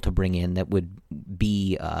 worthwhile to bring in that would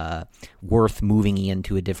be worth moving Ian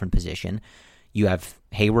to a different position. You have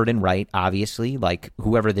Hayward and Wright, obviously, like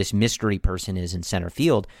whoever this mystery person is in center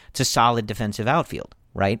field, it's a solid defensive outfield,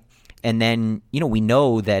 right? And then, we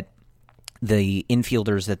know that the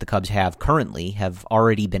infielders that the Cubs have currently have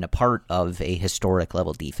already been a part of a historic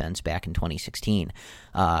level defense back in 2016.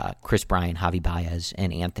 Chris Bryant, Javi Baez,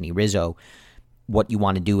 and Anthony Rizzo. What you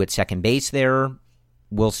want to do at second base there,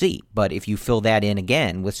 we'll see. But if you fill that in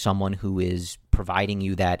again with someone who is providing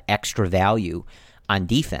you that extra value on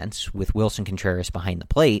defense with Wilson Contreras behind the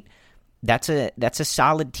plate, that's a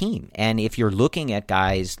solid team. And if you're looking at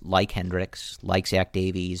guys like Hendricks, like Zach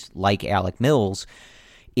Davies, like Alec Mills,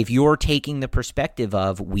 if you're taking the perspective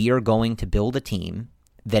of we are going to build a team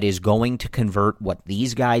that is going to convert what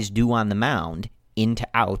these guys do on the mound into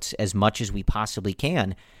outs as much as we possibly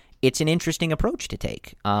can, it's an interesting approach to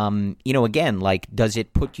take. Again, like, does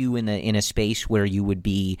it put you in a space where you would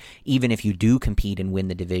be, even if you do compete and win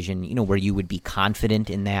the division, where you would be confident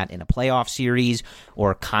in that in a playoff series,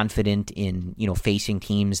 or confident in, facing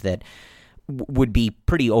teams that would be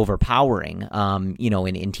pretty overpowering,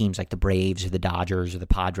 in teams like the Braves or the Dodgers or the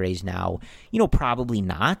Padres now? Probably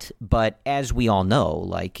not. But as we all know,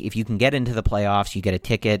 like, if you can get into the playoffs, you get a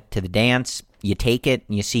ticket to the dance, you take it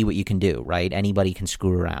and you see what you can do, right? Anybody can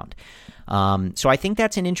screw around. So I think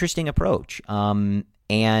that's an interesting approach.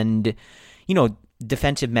 And,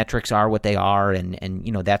 defensive metrics are what they are, and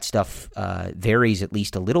that stuff varies at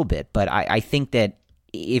least a little bit. But I think that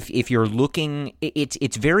if you're looking,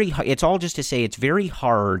 it's all just to say it's very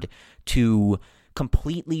hard to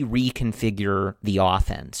completely reconfigure the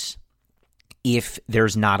offense if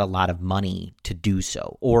there's not a lot of money to do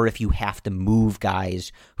so, or if you have to move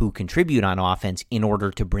guys who contribute on offense in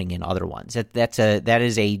order to bring in other ones. That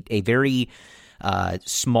is a very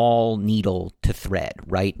small needle to thread,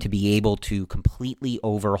 right? To be able to completely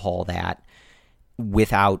overhaul that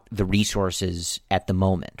without the resources at the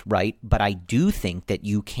moment, right? But I do think that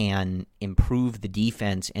you can improve the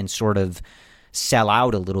defense and sort of sell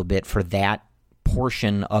out a little bit for that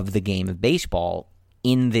portion of the game of baseball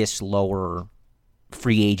in this lower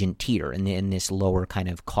free agent tier, in this lower kind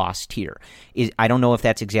of cost tier. I don't know if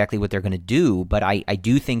that's exactly what they're going to do, but I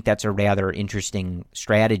do think that's a rather interesting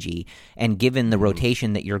strategy. And given the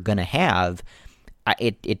rotation that you're going to have,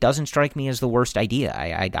 it doesn't strike me as the worst idea.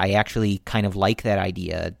 I actually kind of like that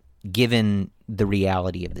idea given the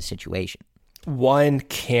reality of the situation. One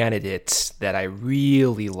candidate that I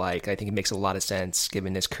really like, I think it makes a lot of sense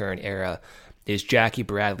given this current era, is Jackie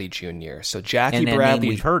Bradley Jr. So Jackie Bradley,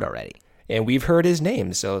 we've heard already. And we've heard his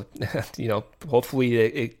name, so hopefully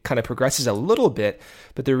it kind of progresses a little bit.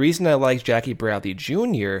 But the reason I like Jackie Bradley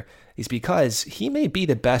Jr. is because he may be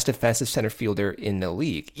the best defensive center fielder in the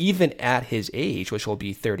league, even at his age, which will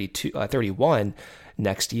be 31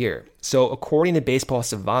 next year. So according to Baseball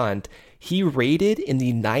Savant, he rated in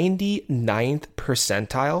the 99th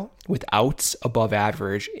percentile with outs above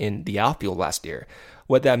average in the outfield last year.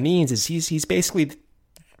 What that means is he's basically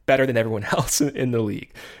better than everyone else in the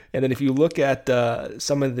league. And then if you look at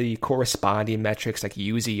some of the corresponding metrics like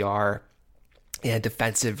UZR and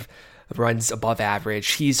defensive runs above average,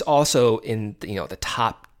 he's also in the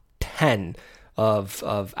top 10 of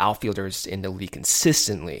outfielders in the league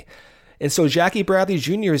consistently. And so Jackie Bradley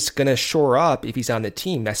Jr. is going to shore up, if he's on the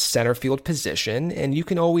team, that center field position. And you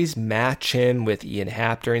can always match him with Ian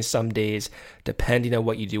Happ during some days, depending on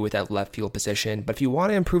what you do with that left field position. But if you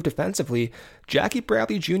want to improve defensively, Jackie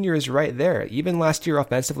Bradley Jr. is right there. Even last year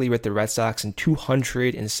offensively with the Red Sox in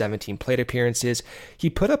 217 plate appearances, he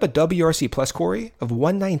put up a WRC plus, Corey, of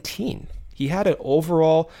 119. He had an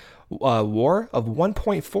overall WAR of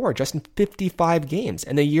 1.4 just in 55 games.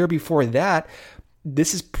 And the year before that,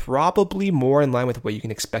 this is probably more in line with what you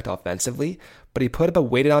can expect offensively, but he put up a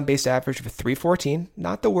weighted on base average of 314,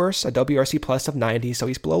 not the worst, a WRC plus of 90, so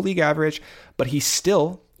he's below league average, but he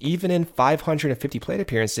still, even in 550 plate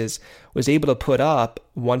appearances, was able to put up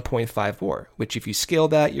 1.54, which if you scale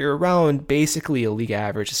that, you're around basically a league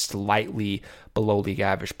average, slightly below league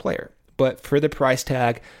average player. But for the price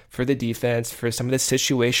tag, for the defense, for some of the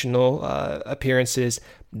situational appearances,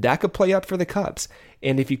 that could play up for the Cubs.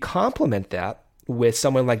 And if you complement that with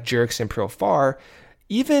someone like Jurickson Profar,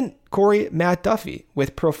 even Corey, Matt Duffy.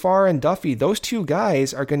 With Profar and Duffy, those two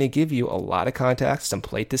guys are going to give you a lot of contact, some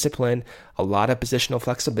plate discipline, a lot of positional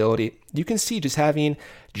flexibility. You can see just having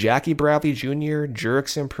Jackie Bradley Jr.,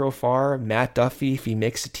 Jurickson Profar, Matt Duffy, if he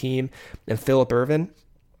makes a team, and Phillip Ervin,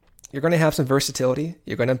 you're going to have some versatility.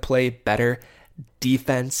 You're going to play better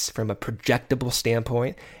defense from a projectable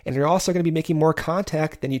standpoint, and you're also going to be making more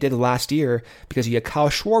contact than you did last year because you had Kyle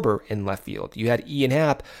Schwarber in left field. You had Ian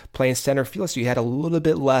Happ playing center field, so you had a little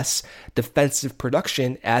bit less defensive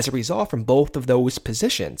production as a result from both of those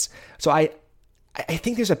positions. So I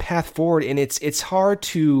think there's a path forward, and it's hard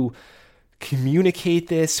to communicate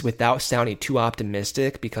this without sounding too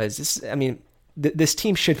optimistic because this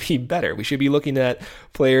team should be better. We should be looking at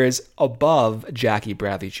players above Jackie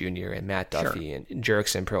Bradley Jr. and Matt Duffy and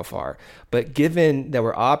Jurickson Profar. But given that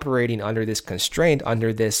we're operating under this constraint,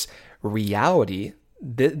 under this reality,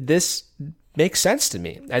 this makes sense to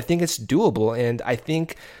me. I think it's doable, and I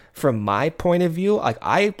think from my point of view,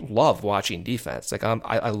 I love watching defense.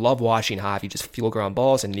 I love watching Javi just field ground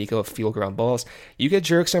balls and Nico field ground balls. You get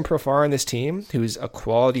Jurickson Profar on this team, who's a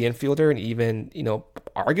quality infielder and even,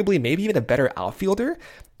 arguably maybe even a better outfielder.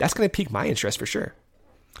 That's going to pique my interest for sure.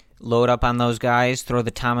 Load up on those guys, throw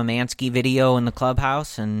the Tom Amansky video in the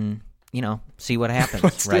clubhouse, and see what happens.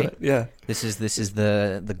 Let's right? do it. Yeah. This is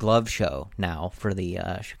the glove show now for the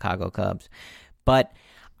Chicago Cubs, but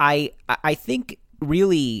I think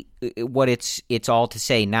really what it's all to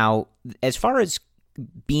say now, as far as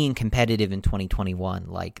being competitive in 2021,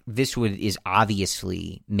 this is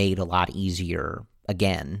obviously made a lot easier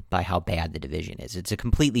again by how bad the division is. It's a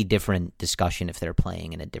completely different discussion if they're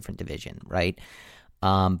playing in a different division, right?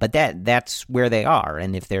 But that's where they are,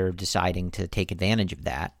 and if they're deciding to take advantage of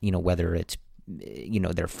that, whether it's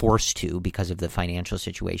they're forced to because of the financial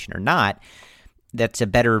situation or not, that's a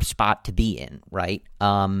better spot to be in, right?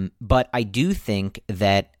 But I do think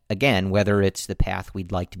that, again, whether it's the path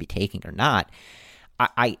we'd like to be taking or not,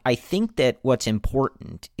 I think that what's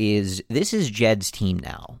important is this is Jed's team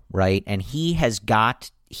now, right? And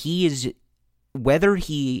whether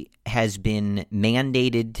he has been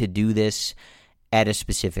mandated to do this at a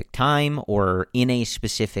specific time or in a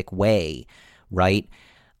specific way, right?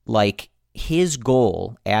 Like, his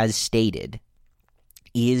goal, as stated,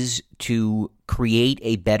 is to create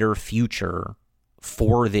a better future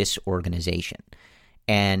for this organization.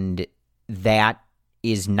 And that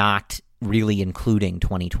is not really including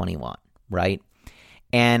 2021, right?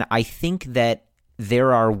 And I think that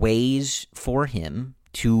there are ways for him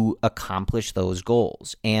to accomplish those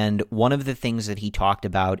goals. And one of the things that he talked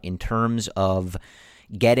about in terms of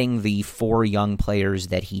getting the 4 young players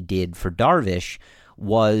that he did for Darvish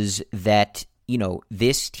was that,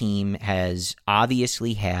 this team has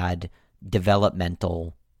obviously had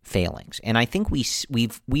developmental failings. And I think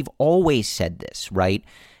we've always said this, right?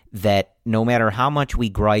 That no matter how much we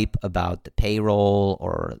gripe about the payroll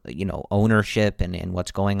or, ownership and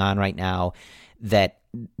what's going on right now, that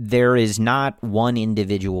there is not one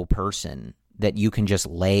individual person that you can just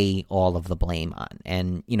lay all of the blame on.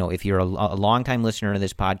 And, if you're a longtime listener to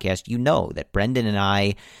this podcast, you know that Brendan and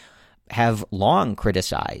I have long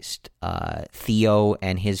criticized Theo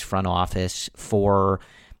and his front office for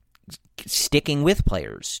sticking with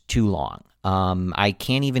players too long. I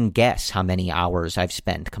can't even guess how many hours I've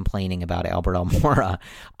spent complaining about Albert Almora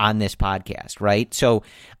on this podcast, right? So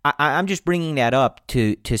I'm just bringing that up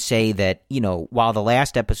to say that, while the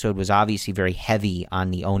last episode was obviously very heavy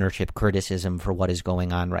on the ownership criticism for what is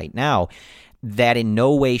going on right now, that in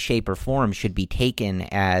no way, shape, or form should be taken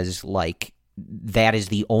as like that is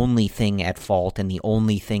the only thing at fault and the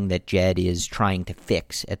only thing that Jed is trying to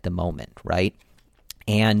fix at the moment, right?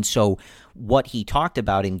 And so what he talked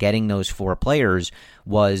about in getting those 4 players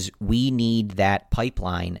was we need that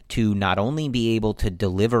pipeline to not only be able to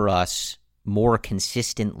deliver us more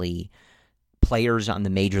consistently players on the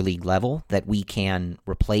major league level that we can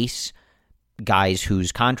replace guys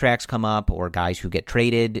whose contracts come up or guys who get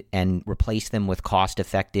traded and replace them with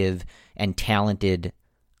cost-effective and talented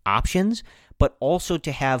options, but also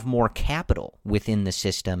to have more capital within the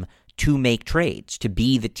system to make trades, to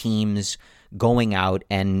be the teams going out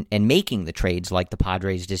and making the trades like the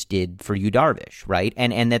Padres just did for Yu Darvish, right?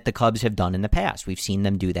 And that the Cubs have done in the past. We've seen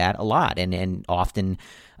them do that a lot and often,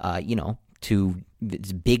 to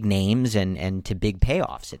big names and to big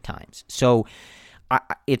payoffs at times. So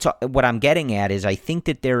it's what I'm getting at is I think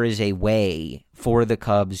that there is a way for the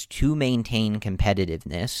Cubs to maintain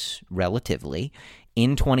competitiveness relatively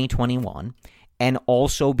in 2021 and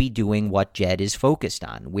also be doing what Jed is focused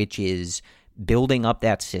on, which is building up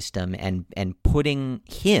that system and putting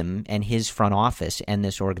him and his front office and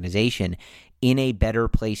this organization in a better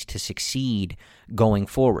place to succeed going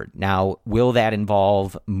forward. Now, will that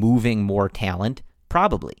involve moving more talent?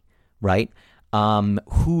 Probably, right?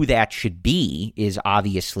 Who that should be is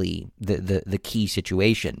obviously the key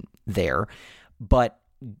situation there. But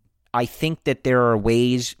I think that there are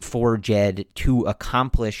ways for Jed to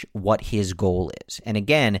accomplish what his goal is. And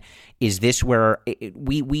again, is this where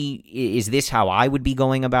is this how I would be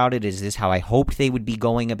going about it? Is this how I hoped they would be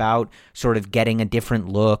going about sort of getting a different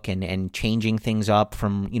look and changing things up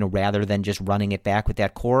from, rather than just running it back with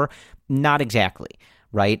that core? Not exactly.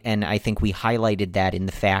 Right. And I think we highlighted that in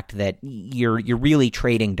the fact that you're really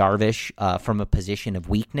trading Darvish from a position of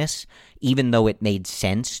weakness, even though it made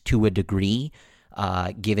sense to a degree,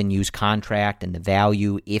 given Yu's contract and the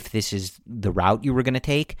value, if this is the route you were going to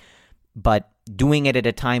take. But doing it at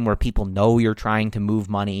a time where people know you're trying to move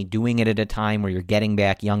money, doing it at a time where you're getting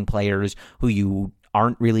back young players who you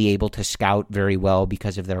aren't really able to scout very well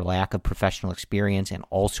because of their lack of professional experience and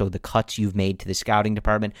also the cuts you've made to the scouting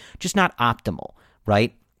department, just not optimal,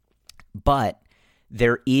 right? But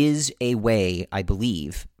there is a way, I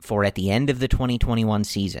believe, for at the end of the 2021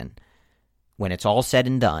 season, when it's all said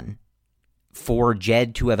and done, for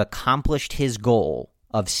Jed to have accomplished his goal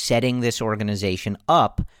of setting this organization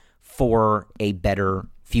up for a better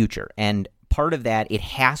future. And part of that, it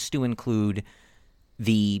has to include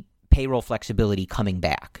the payroll flexibility coming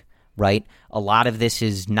back, right? A lot of this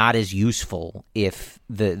is not as useful if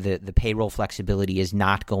the payroll flexibility is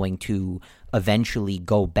not going to eventually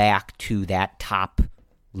go back to that top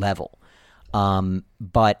level.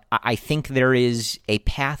 But I think there is a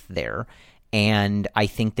path there. And I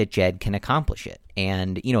think that Jed can accomplish it.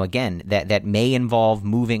 And, again, that may involve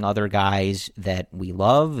moving other guys that we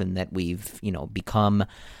love and that we've, become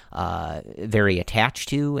very attached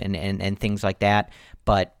to and things like that.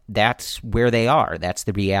 But that's where they are. That's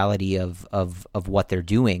the reality of what they're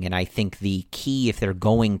doing. And I think the key, if they're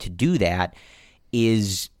going to do that,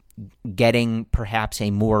 is getting perhaps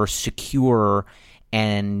a more secure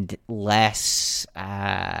and less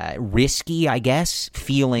risky, I guess,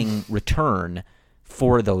 feeling return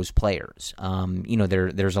for those players.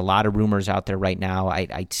 There's a lot of rumors out there right now.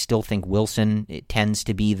 I still think Wilson tends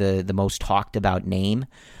to be the most talked about name.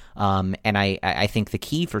 And I think the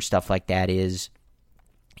key for stuff like that is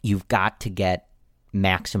you've got to get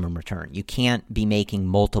maximum return. You can't be making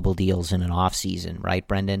multiple deals in an offseason, right,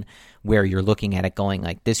 Brendan, where you're looking at it going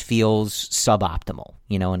like, this feels suboptimal,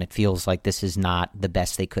 and it feels like this is not the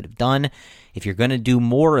best they could have done. If you're going to do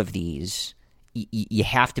more of these, you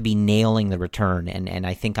have to be nailing the return, and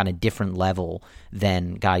I think on a different level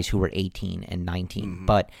than guys who were 18 and 19. Mm-hmm.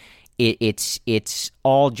 But it's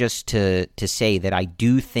all just to say that I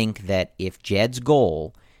do think that if Jed's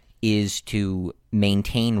goal is to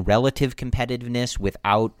maintain relative competitiveness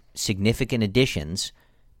without significant additions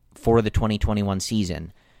for the 2021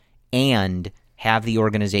 season and have the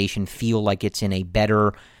organization feel like it's in a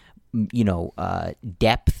better,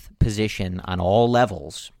 depth position on all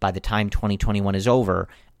levels by the time 2021 is over,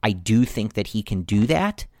 I do think that he can do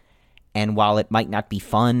that. And while it might not be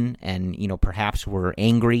fun and, perhaps we're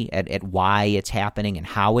angry at why it's happening and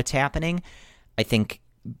how it's happening, I think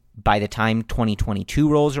by the time 2022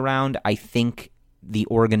 rolls around, I think the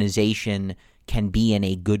organization can be in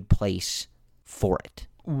a good place for it.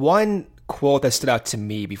 One quote that stood out to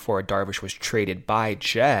me before Darvish was traded by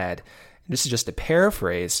Jed, and this is just a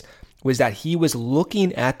paraphrase, was that he was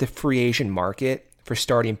looking at the free agent market for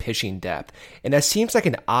starting pitching depth. And that seems like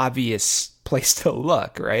an obvious place to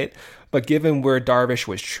look, right? But given where Darvish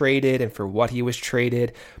was traded and for what he was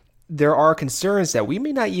traded, there are concerns that we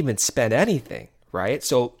may not even spend anything, right?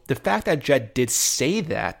 So the fact that Jed did say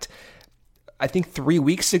that, I think 3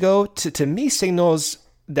 weeks ago, to me signals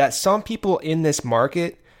that some people in this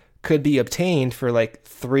market could be obtained for like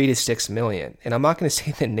 $3 to $6 million. And I'm not going to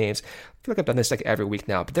say the names. I feel like I've done this like every week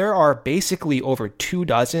now, but there are basically over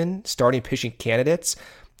 24 starting pitching candidates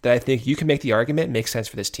that I think you can make the argument make sense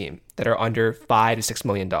for this team that are under $5 to $6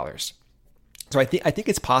 million. So I think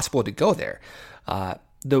it's possible to go there.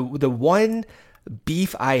 The one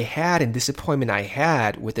beef I had and disappointment I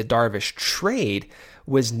had with the Darvish trade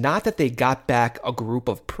was not that they got back a group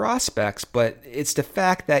of prospects, but it's the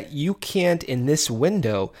fact that you can't, in this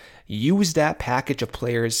window, use that package of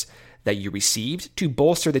players that you received to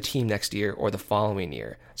bolster the team next year or the following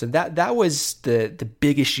year. So that was the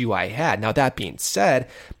big issue I had. Now, that being said,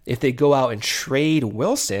 if they go out and trade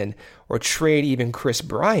Wilson or trade even Chris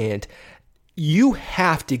Bryant, you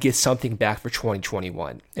have to get something back for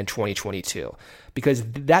 2021 and 2022 because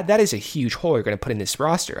that is a huge hole you're going to put in this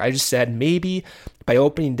roster. I just said maybe by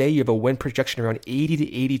opening day you have a win projection around 80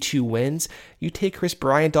 to 82 wins. You take Chris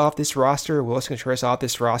Bryant off this roster, Wilson Contreras off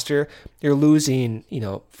this roster, you're losing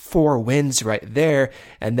 4 wins right there,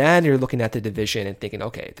 and then you're looking at the division and thinking,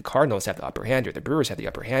 okay, the Cardinals have the upper hand here, the Brewers have the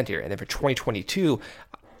upper hand here, and then for 2022,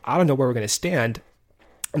 I don't know where we're going to stand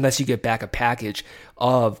unless you get back a package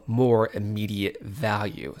of more immediate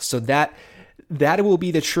value. So that will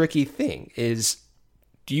be the tricky thing is,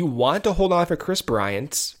 do you want to hold on for Chris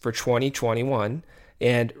Bryant for 2021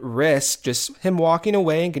 and risk just him walking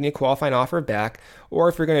away and getting a qualifying offer back? Or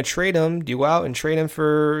if you're going to trade him, do you go out and trade him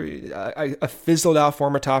for a fizzled out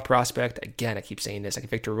former top prospect? Again, I keep saying this, like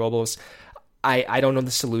Victor Robles. I don't know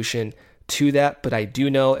the solution to that, but I do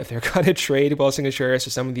know if they're going to trade Wilson Contreras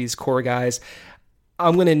or some of these core guys,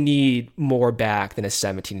 I'm going to need more back than a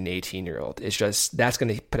 17 and 18-year-old. It's just, that's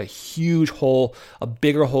going to put a huge hole, a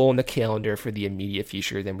bigger hole in the calendar for the immediate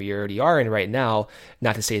future than we already are in right now.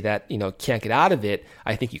 Not to say that, can't get out of it.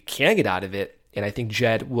 I think you can get out of it, and I think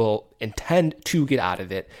Jed will intend to get out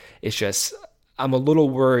of it. It's just, I'm a little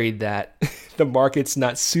worried that the market's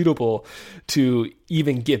not suitable to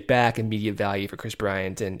even get back immediate value for Chris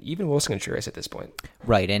Bryant and even Wilson Contreras at this point.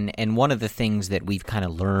 Right, and one of the things that we've kind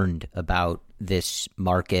of learned about this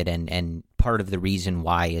market and part of the reason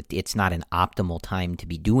why it's not an optimal time to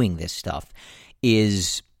be doing this stuff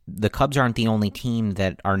is the Cubs aren't the only team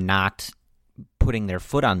that are not putting their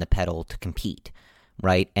foot on the pedal to compete,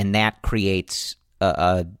 right? And that creates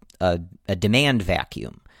a demand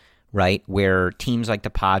vacuum, right? Where teams like the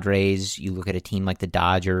Padres, you look at a team like the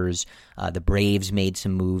Dodgers, the Braves made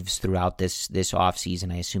some moves throughout this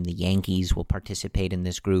offseason. I assume the Yankees will participate in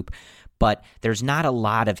this group. But there's not a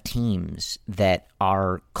lot of teams that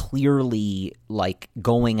are clearly like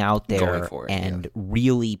going out there and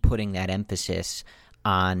really putting that emphasis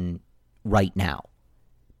on right now.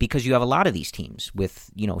 Because you have a lot of these teams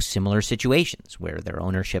with, similar situations where their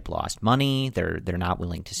ownership lost money, they're not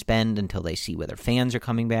willing to spend until they see whether fans are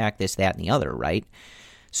coming back, this, that, and the other, right?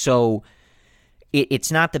 So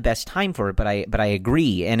it's not the best time for it, but I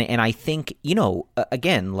agree, and I think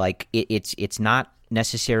again, like it's not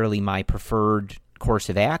necessarily my preferred course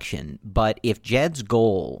of action, but if Jed's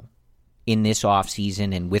goal in this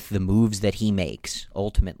offseason and with the moves that he makes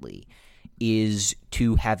ultimately is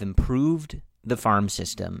to have improved the farm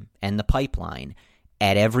system and the pipeline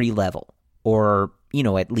at every level, or,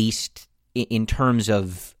 at least in terms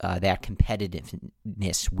of that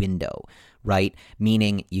competitiveness window, right?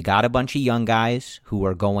 Meaning you got a bunch of young guys who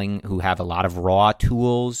have a lot of raw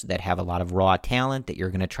tools, that have a lot of raw talent that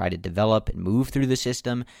you're going to try to develop and move through the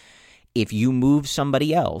system. If you move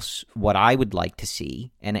somebody else, what I would like to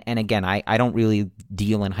see, and again, I don't really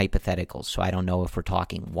deal in hypotheticals, so I don't know if we're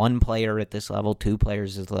talking one player at this level, two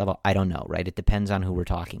players at this level. I don't know, right? It depends on who we're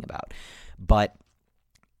talking about. But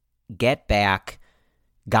get back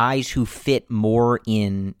guys who fit more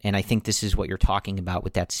in, and I think this is what you're talking about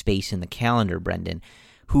with that space in the calendar, Brendan,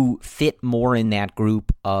 who fit more in that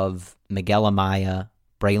group of Miguel Amaya,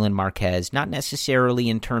 Braylon Marquez, not necessarily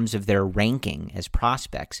in terms of their ranking as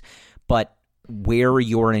prospects, but where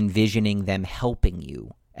you're envisioning them helping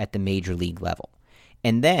you at the major league level.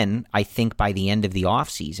 And then I think by the end of the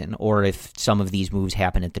offseason, or if some of these moves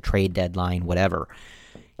happen at the trade deadline, whatever,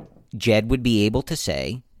 Jed would be able to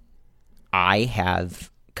say, I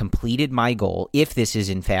have completed my goal, if this is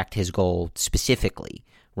in fact his goal specifically,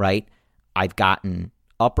 right? I've gotten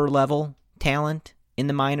upper level talent in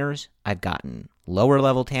the minors, I've gotten lower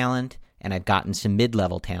level talent, and I've gotten some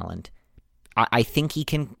mid-level talent. I think he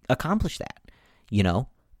can accomplish that,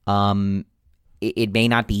 It may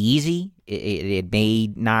not be easy, it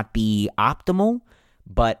may not be optimal,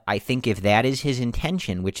 but I think if that is his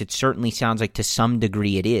intention, which it certainly sounds like to some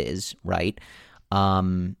degree it is, right?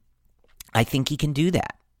 I think he can do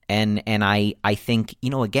that. And I think,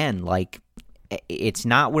 again, like, it's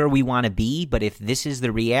not where we want to be, but if this is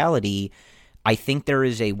the reality, I think there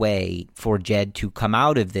is a way for Jed to come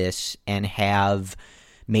out of this and have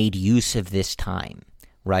made use of this time,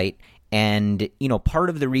 right? And, part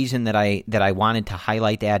of the reason that I wanted to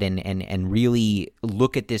highlight that and really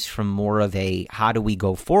look at this from more of a how do we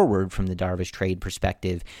go forward from the Darvish trade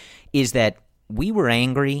perspective is that we were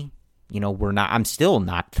angry. I'm still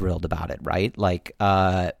not thrilled about it, right? Like,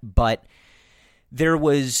 but there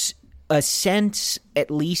was a sense, at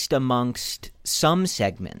least amongst some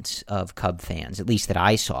segments of Cub fans, at least that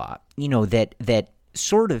I saw, that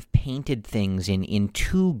sort of painted things in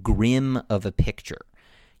too grim of a picture,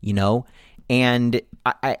 And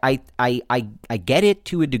I get it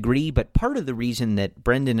to a degree, but part of the reason that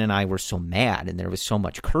Brendan and I were so mad and there was so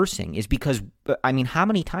much cursing is because, how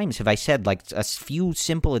many times have I said, like, a few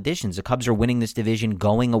simple additions, the Cubs are winning this division,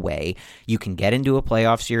 going away, you can get into a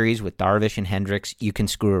playoff series with Darvish and Hendricks, you can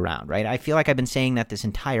screw around, right? I feel like I've been saying that this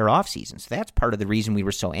entire offseason, so that's part of the reason we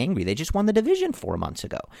were so angry. They just won the division 4 months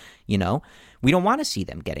ago, We don't want to see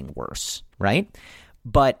them getting worse, right?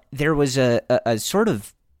 But there was a sort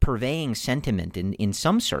of purveying sentiment in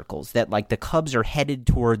some circles that, like, the Cubs are headed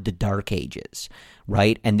toward the dark ages,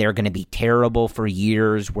 right? And they're going to be terrible for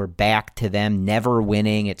years. We're back to them never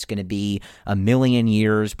winning. It's going to be a million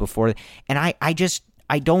years before. And I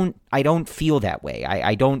don't feel that way.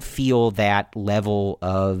 I don't feel that level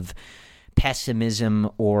of pessimism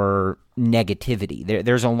or negativity.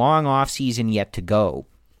 There's a long offseason yet to go.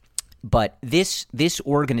 But this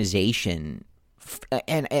organization,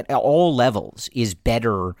 and at all levels, is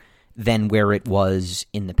better than where it was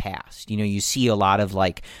in the past. You see a lot of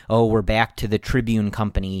like, oh, we're back to the Tribune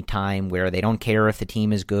Company time where they don't care if the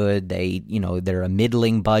team is good. They're a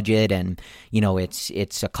middling budget, and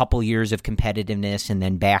it's a couple years of competitiveness and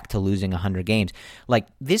then back to losing 100 games. Like,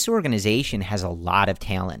 this organization has a lot of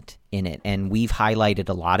talent in it, and we've highlighted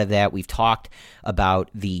a lot of that. We've talked about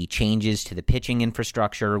the changes to the pitching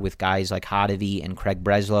infrastructure with guys like Hottovy and Craig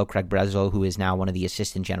Breslow, who is now one of the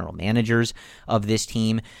assistant general managers of this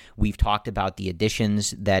team. We've talked about the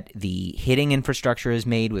additions that the hitting infrastructure has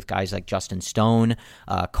made with guys like Justin Stone,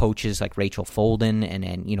 coaches like Rachel Folden,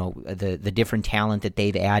 and the different talent that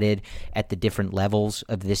they've added at the different levels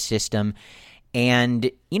of this system. And,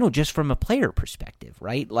 just from a player perspective,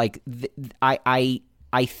 right? Like,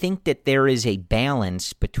 I think that there is a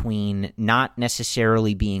balance between not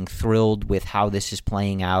necessarily being thrilled with how this is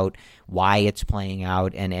playing out, why it's playing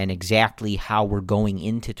out, and exactly how we're going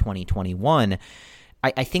into 2021.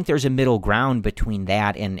 I think there's a middle ground between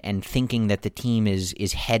that and thinking that the team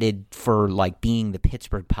is headed for like being the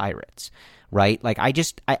Pittsburgh Pirates, right? Like I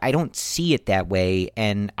don't see it that way,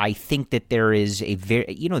 and I think that there is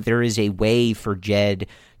a way for Jed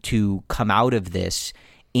to come out of this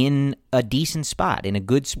in a decent spot, in a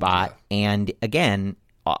good spot, and again,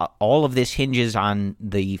 all of this hinges on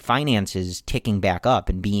the finances ticking back up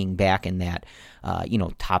and being back in that,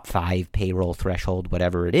 top 5 payroll threshold,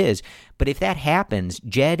 whatever it is. But if that happens,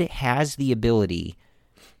 Jed has the ability,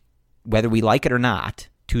 whether we like it or not,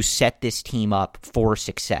 to set this team up for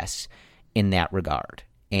success in that regard.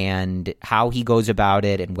 And how he goes about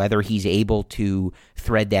it and whether he's able to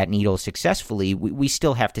thread that needle successfully, we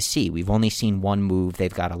still have to see. We've only seen one move.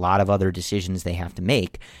 They've got a lot of other decisions they have to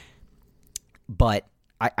make. But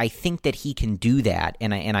I think that he can do that,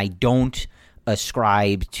 and I don't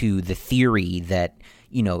ascribe to the theory that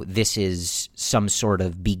this is some sort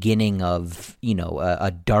of beginning of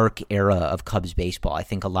a dark era of Cubs baseball. I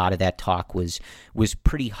think a lot of that talk was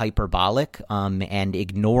pretty hyperbolic and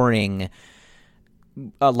ignoring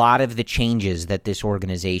a lot of the changes that this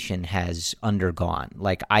organization has undergone.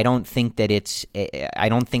 Like I don't think it's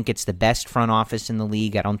the best front office in the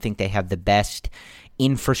league. I don't think they have the best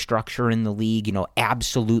infrastructure in the league,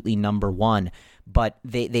 absolutely number one. But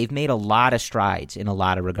they've made a lot of strides in a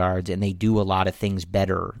lot of regards, and they do a lot of things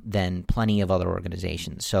better than plenty of other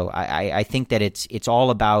organizations. So I think that it's all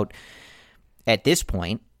about, at this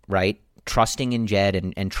point, right, trusting in Jed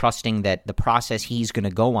and trusting that the process he's going to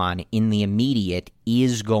go on in the immediate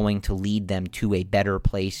is going to lead them to a better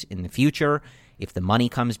place in the future. If the money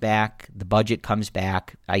comes back, the budget comes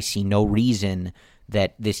back, I see no reason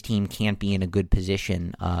that this team can't be in a good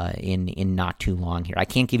position in not too long here. I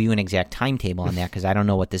can't give you an exact timetable on that because I don't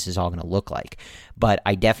know what this is all going to look like. But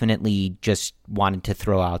I definitely just wanted to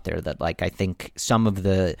throw out there that I think some of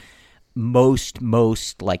the most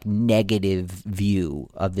negative view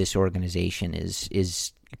of this organization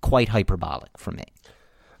is quite hyperbolic for me.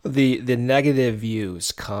 The negative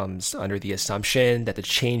views comes under the assumption that the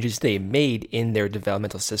changes they made in their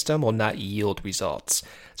developmental system will not yield results.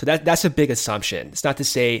 So that's a big assumption. It's not to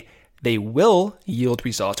say they will yield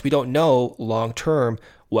results. We don't know long term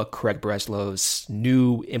what Craig Breslow's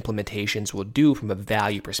new implementations will do from a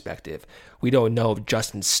value perspective. We don't know if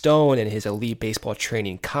Justin Stone and his elite baseball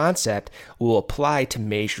training concept will apply to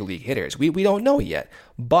major league hitters. We don't know yet,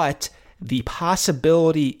 but the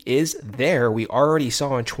possibility is there. We already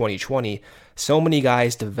saw in 2020 so many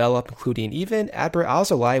guys develop, including even Adbert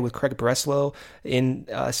Alzolay with Craig Breslow in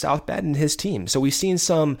South Bend and his team. So we've seen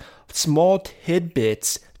some small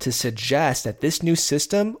tidbits to suggest that this new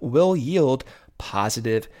system will yield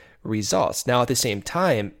positive results. Now, at the same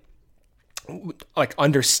time,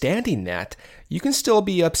 understanding that, you can still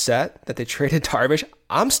be upset that they traded Darvish.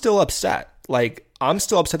 I'm still upset. I'm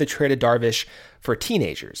still upset they traded Darvish for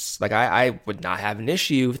teenagers. I would not have an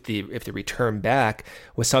issue if the return back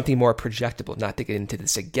was something more projectable, not to get into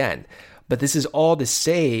this again. But this is all to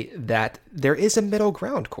say that there is a middle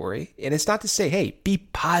ground, Corey. And it's not to say, hey, be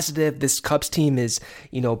positive. This Cubs team is,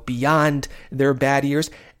 beyond their bad years.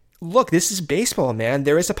 Look, this is baseball, man.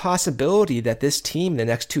 There is a possibility that this team in the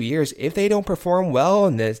next 2 years, if they don't perform well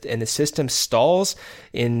and the system stalls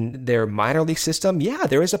in their minor league system,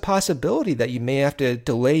 there is a possibility that you may have to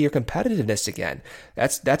delay your competitiveness again.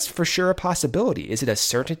 That's for sure a possibility. Is it a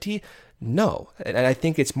certainty? No. And I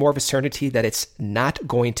think it's more of a certainty that it's not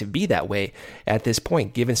going to be that way at this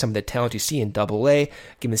point, given some of the talent you see in AA,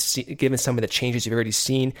 given some of the changes you've already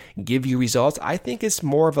seen give you results. I think it's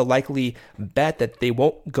more of a likely bet that they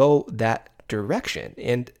won't go that direction.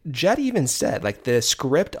 And Jed even said, the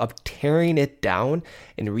script of tearing it down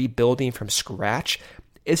and rebuilding from scratch,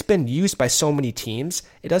 it's been used by so many teams,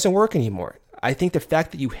 it doesn't work anymore. I think the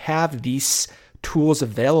fact that you have these tools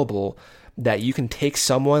available, that you can take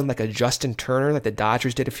someone like a Justin Turner that the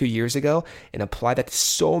Dodgers did a few years ago and apply that to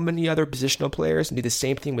so many other positional players and do the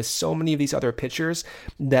same thing with so many of these other pitchers,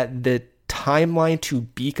 that the timeline to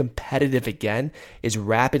be competitive again is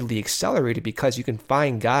rapidly accelerated because you can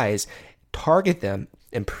find guys, target them,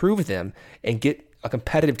 improve them, and get a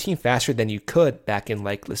competitive team faster than you could back in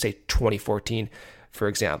let's say 2014, for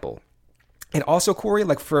example. And also, Corey,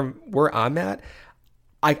 from where I'm at,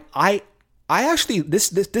 I actually,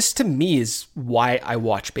 this to me is why I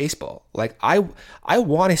watch baseball. Like I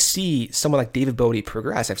want to see someone like David Bodie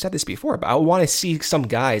progress. I've said this before, but I want to see some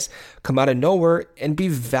guys come out of nowhere and be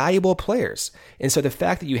valuable players. And so the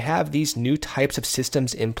fact that you have these new types of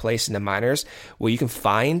systems in place in the minors where you can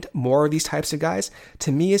find more of these types of guys,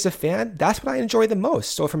 to me as a fan, that's what I enjoy the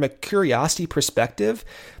most. So from a curiosity perspective,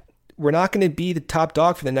 we're not going to be the top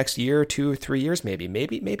dog for the next year or 2 or 3 years, maybe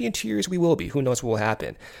in 2 years we will be. Who knows what will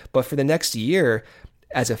happen? But for the next year,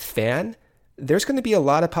 as a fan, there's going to be a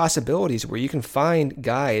lot of possibilities where you can find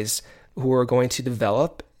guys who are going to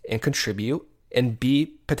develop and contribute and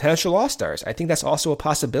be potential all-stars. I think that's also a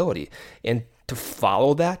possibility. And to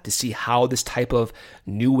follow that, to see how this type of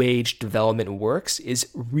new age development works is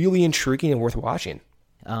really intriguing and worth watching.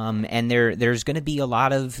 And there's going to be a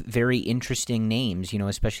lot of very interesting names,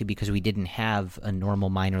 especially because we didn't have a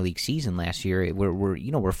normal minor league season last year.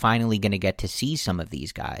 We're finally going to get to see some of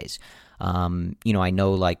these guys. I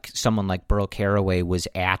know like someone like Burl Carraway was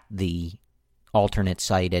at the alternate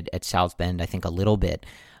site at South Bend, I think a little bit.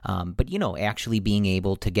 But actually being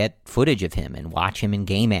able to get footage of him and watch him in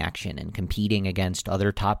game action and competing against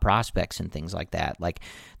other top prospects and things like that. Like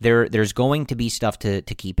there's going to be stuff to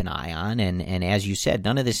keep an eye on. And as you said,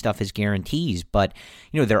 none of this stuff is guarantees, but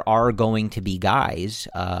there are going to be guys,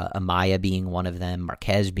 Amaya being one of them,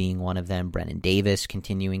 Marquez being one of them, Brennan Davis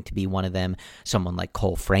continuing to be one of them, someone like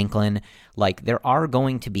Cole Franklin. Like there are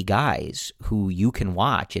going to be guys who you can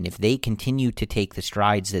watch. And if they continue to take the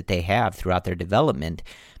strides that they have throughout their development,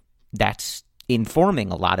 that's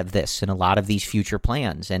informing a lot of this and a lot of these future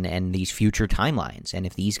plans and these future timelines. And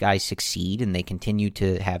if these guys succeed and they continue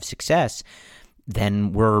to have success,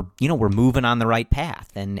 then we're moving on the right path.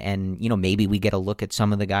 And maybe we get a look at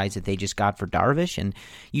some of the guys that they just got for Darvish, and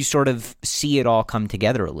you sort of see it all come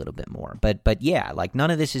together a little bit more. But yeah, like none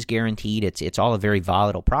of this is guaranteed. It's all a very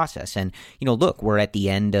volatile process. And, look, we're at the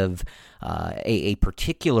end of a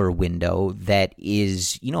particular window that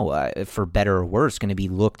is, for better or worse, going to be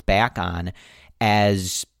looked back on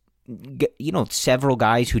as several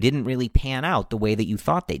guys who didn't really pan out the way that you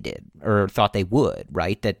thought they did or thought they would,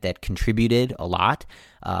 right? That contributed a lot,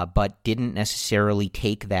 but didn't necessarily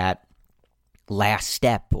take that last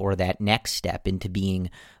step or that next step into being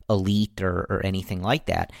elite or anything like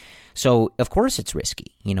that. So of course it's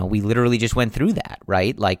risky. We literally just went through that,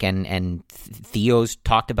 right? Like, and Theo's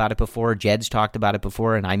talked about it before, Jed's talked about it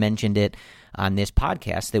before, and I mentioned it on this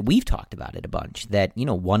podcast that we've talked about it a bunch, that,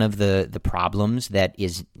 one of the problems that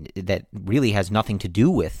really has nothing to do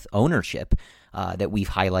with ownership, that we've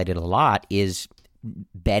highlighted a lot is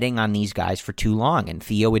betting on these guys for too long. And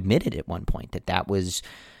Theo admitted at one point that was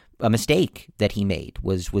a mistake that he made,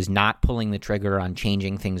 was not pulling the trigger on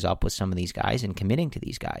changing things up with some of these guys and committing to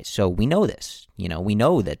these guys. So we know this, we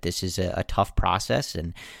know that this is a tough process,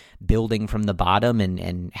 and building from the bottom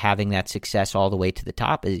and having that success all the way to the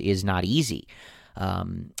top is not easy.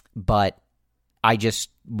 But I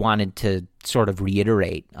just wanted to sort of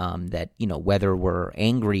reiterate that, whether we're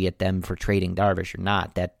angry at them for trading Darvish or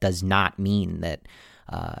not, that does not mean that,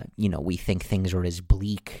 we think things are as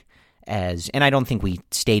bleak and I don't think we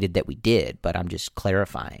stated that we did, but I'm just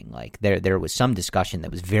clarifying. Like there was some discussion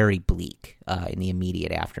that was very bleak in the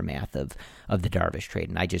immediate aftermath of the Darvish trade,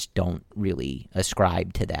 and I just don't really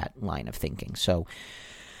ascribe to that line of thinking. So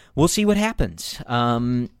we'll see what happens.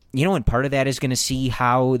 And part of that is going to see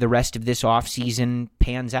how the rest of this offseason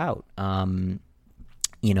pans out.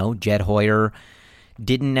 Jed Hoyer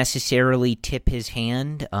didn't necessarily tip his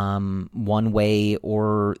hand one way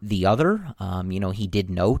or the other. He did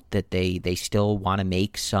note that they still want to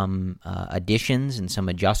make some additions and some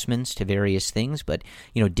adjustments to various things, but,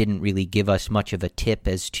 didn't really give us much of a tip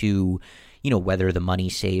as to, whether the money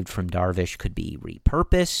saved from Darvish could be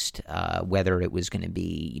repurposed, whether it was going to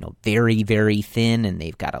be, very, very thin and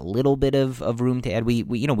they've got a little bit of room to add.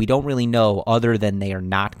 We don't really know, other than they are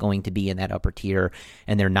not going to be in that upper tier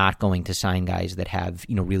and they're not going to sign guys that have,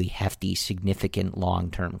 really hefty, significant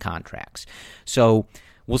long-term contracts. So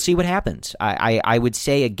we'll see what happens. I would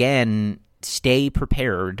say, again, stay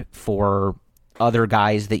prepared for other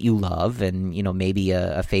guys that you love and, maybe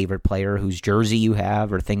a favorite player whose jersey you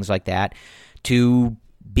have or things like that to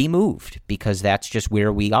be moved, because that's just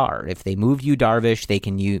where we are. If they moved you Darvish, they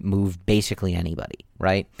can move basically anybody,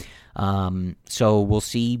 right? So we'll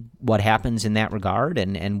see what happens in that regard,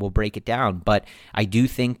 and we'll break it down. But I do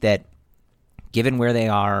think that given where they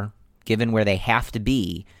are, given where they have to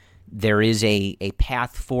be, there is a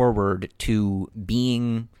path forward to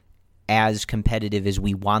being as competitive as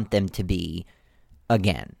we want them to be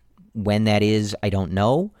again. When that is, I don't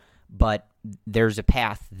know, but there's a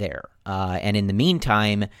path there. And in the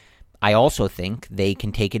meantime, I also think they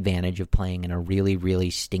can take advantage of playing in a really, really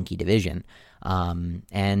stinky division,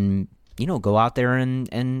 and go out there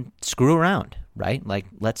and screw around, right? Like,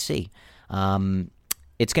 let's see.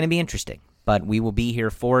 It's going to be interesting, but we will be here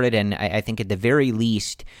for it, and I think at the very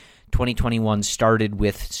least, 2021 started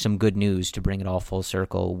with some good news to bring it all full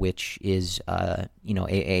circle, which is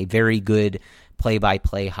a very good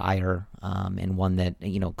play-by-play hire, and one that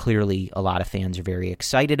clearly a lot of fans are very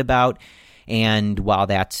excited about. And while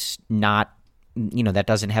that's not, that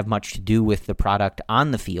doesn't have much to do with the product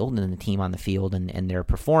on the field and the team on the field and their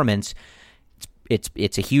performance,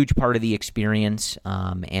 it's a huge part of the experience,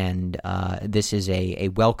 and this is a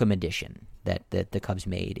welcome addition that the Cubs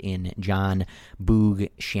made in John Boog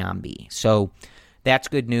Sciambi. So that's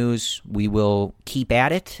good news. We will keep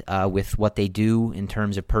at it with what they do in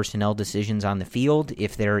terms of personnel decisions on the field.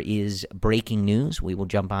 If there is breaking news, we will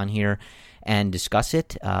jump on here and discuss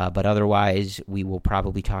it. But otherwise, we will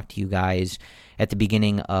probably talk to you guys at the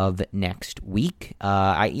beginning of next week.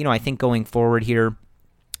 I think going forward here,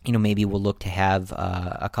 maybe we'll look to have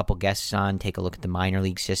a couple guests on, take a look at the minor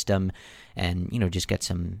league system, and just get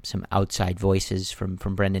some outside voices from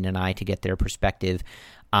Brendan and I to get their perspective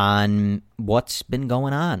on what's been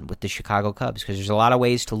going on with the Chicago Cubs, because there's a lot of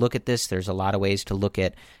ways to look at this. There's a lot of ways to look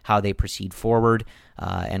at how they proceed forward,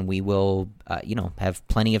 and we will have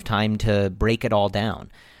plenty of time to break it all down.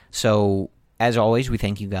 So as always, we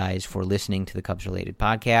thank you guys for listening to the Cubs-related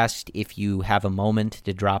podcast. If you have a moment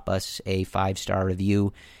to drop us a 5-star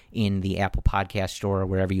review in the Apple Podcast Store or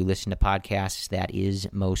wherever you listen to podcasts, that is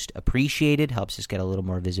most appreciated. Helps us get a little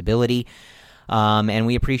more visibility. And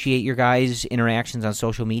we appreciate your guys' interactions on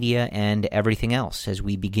social media and everything else as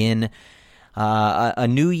we begin a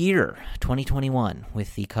new year, 2021,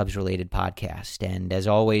 with the Cubs-related podcast. And as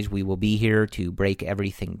always, we will be here to break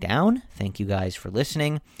everything down. Thank you guys for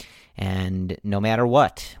listening. And no matter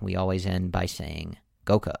what, we always end by saying,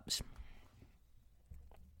 Go Cubs.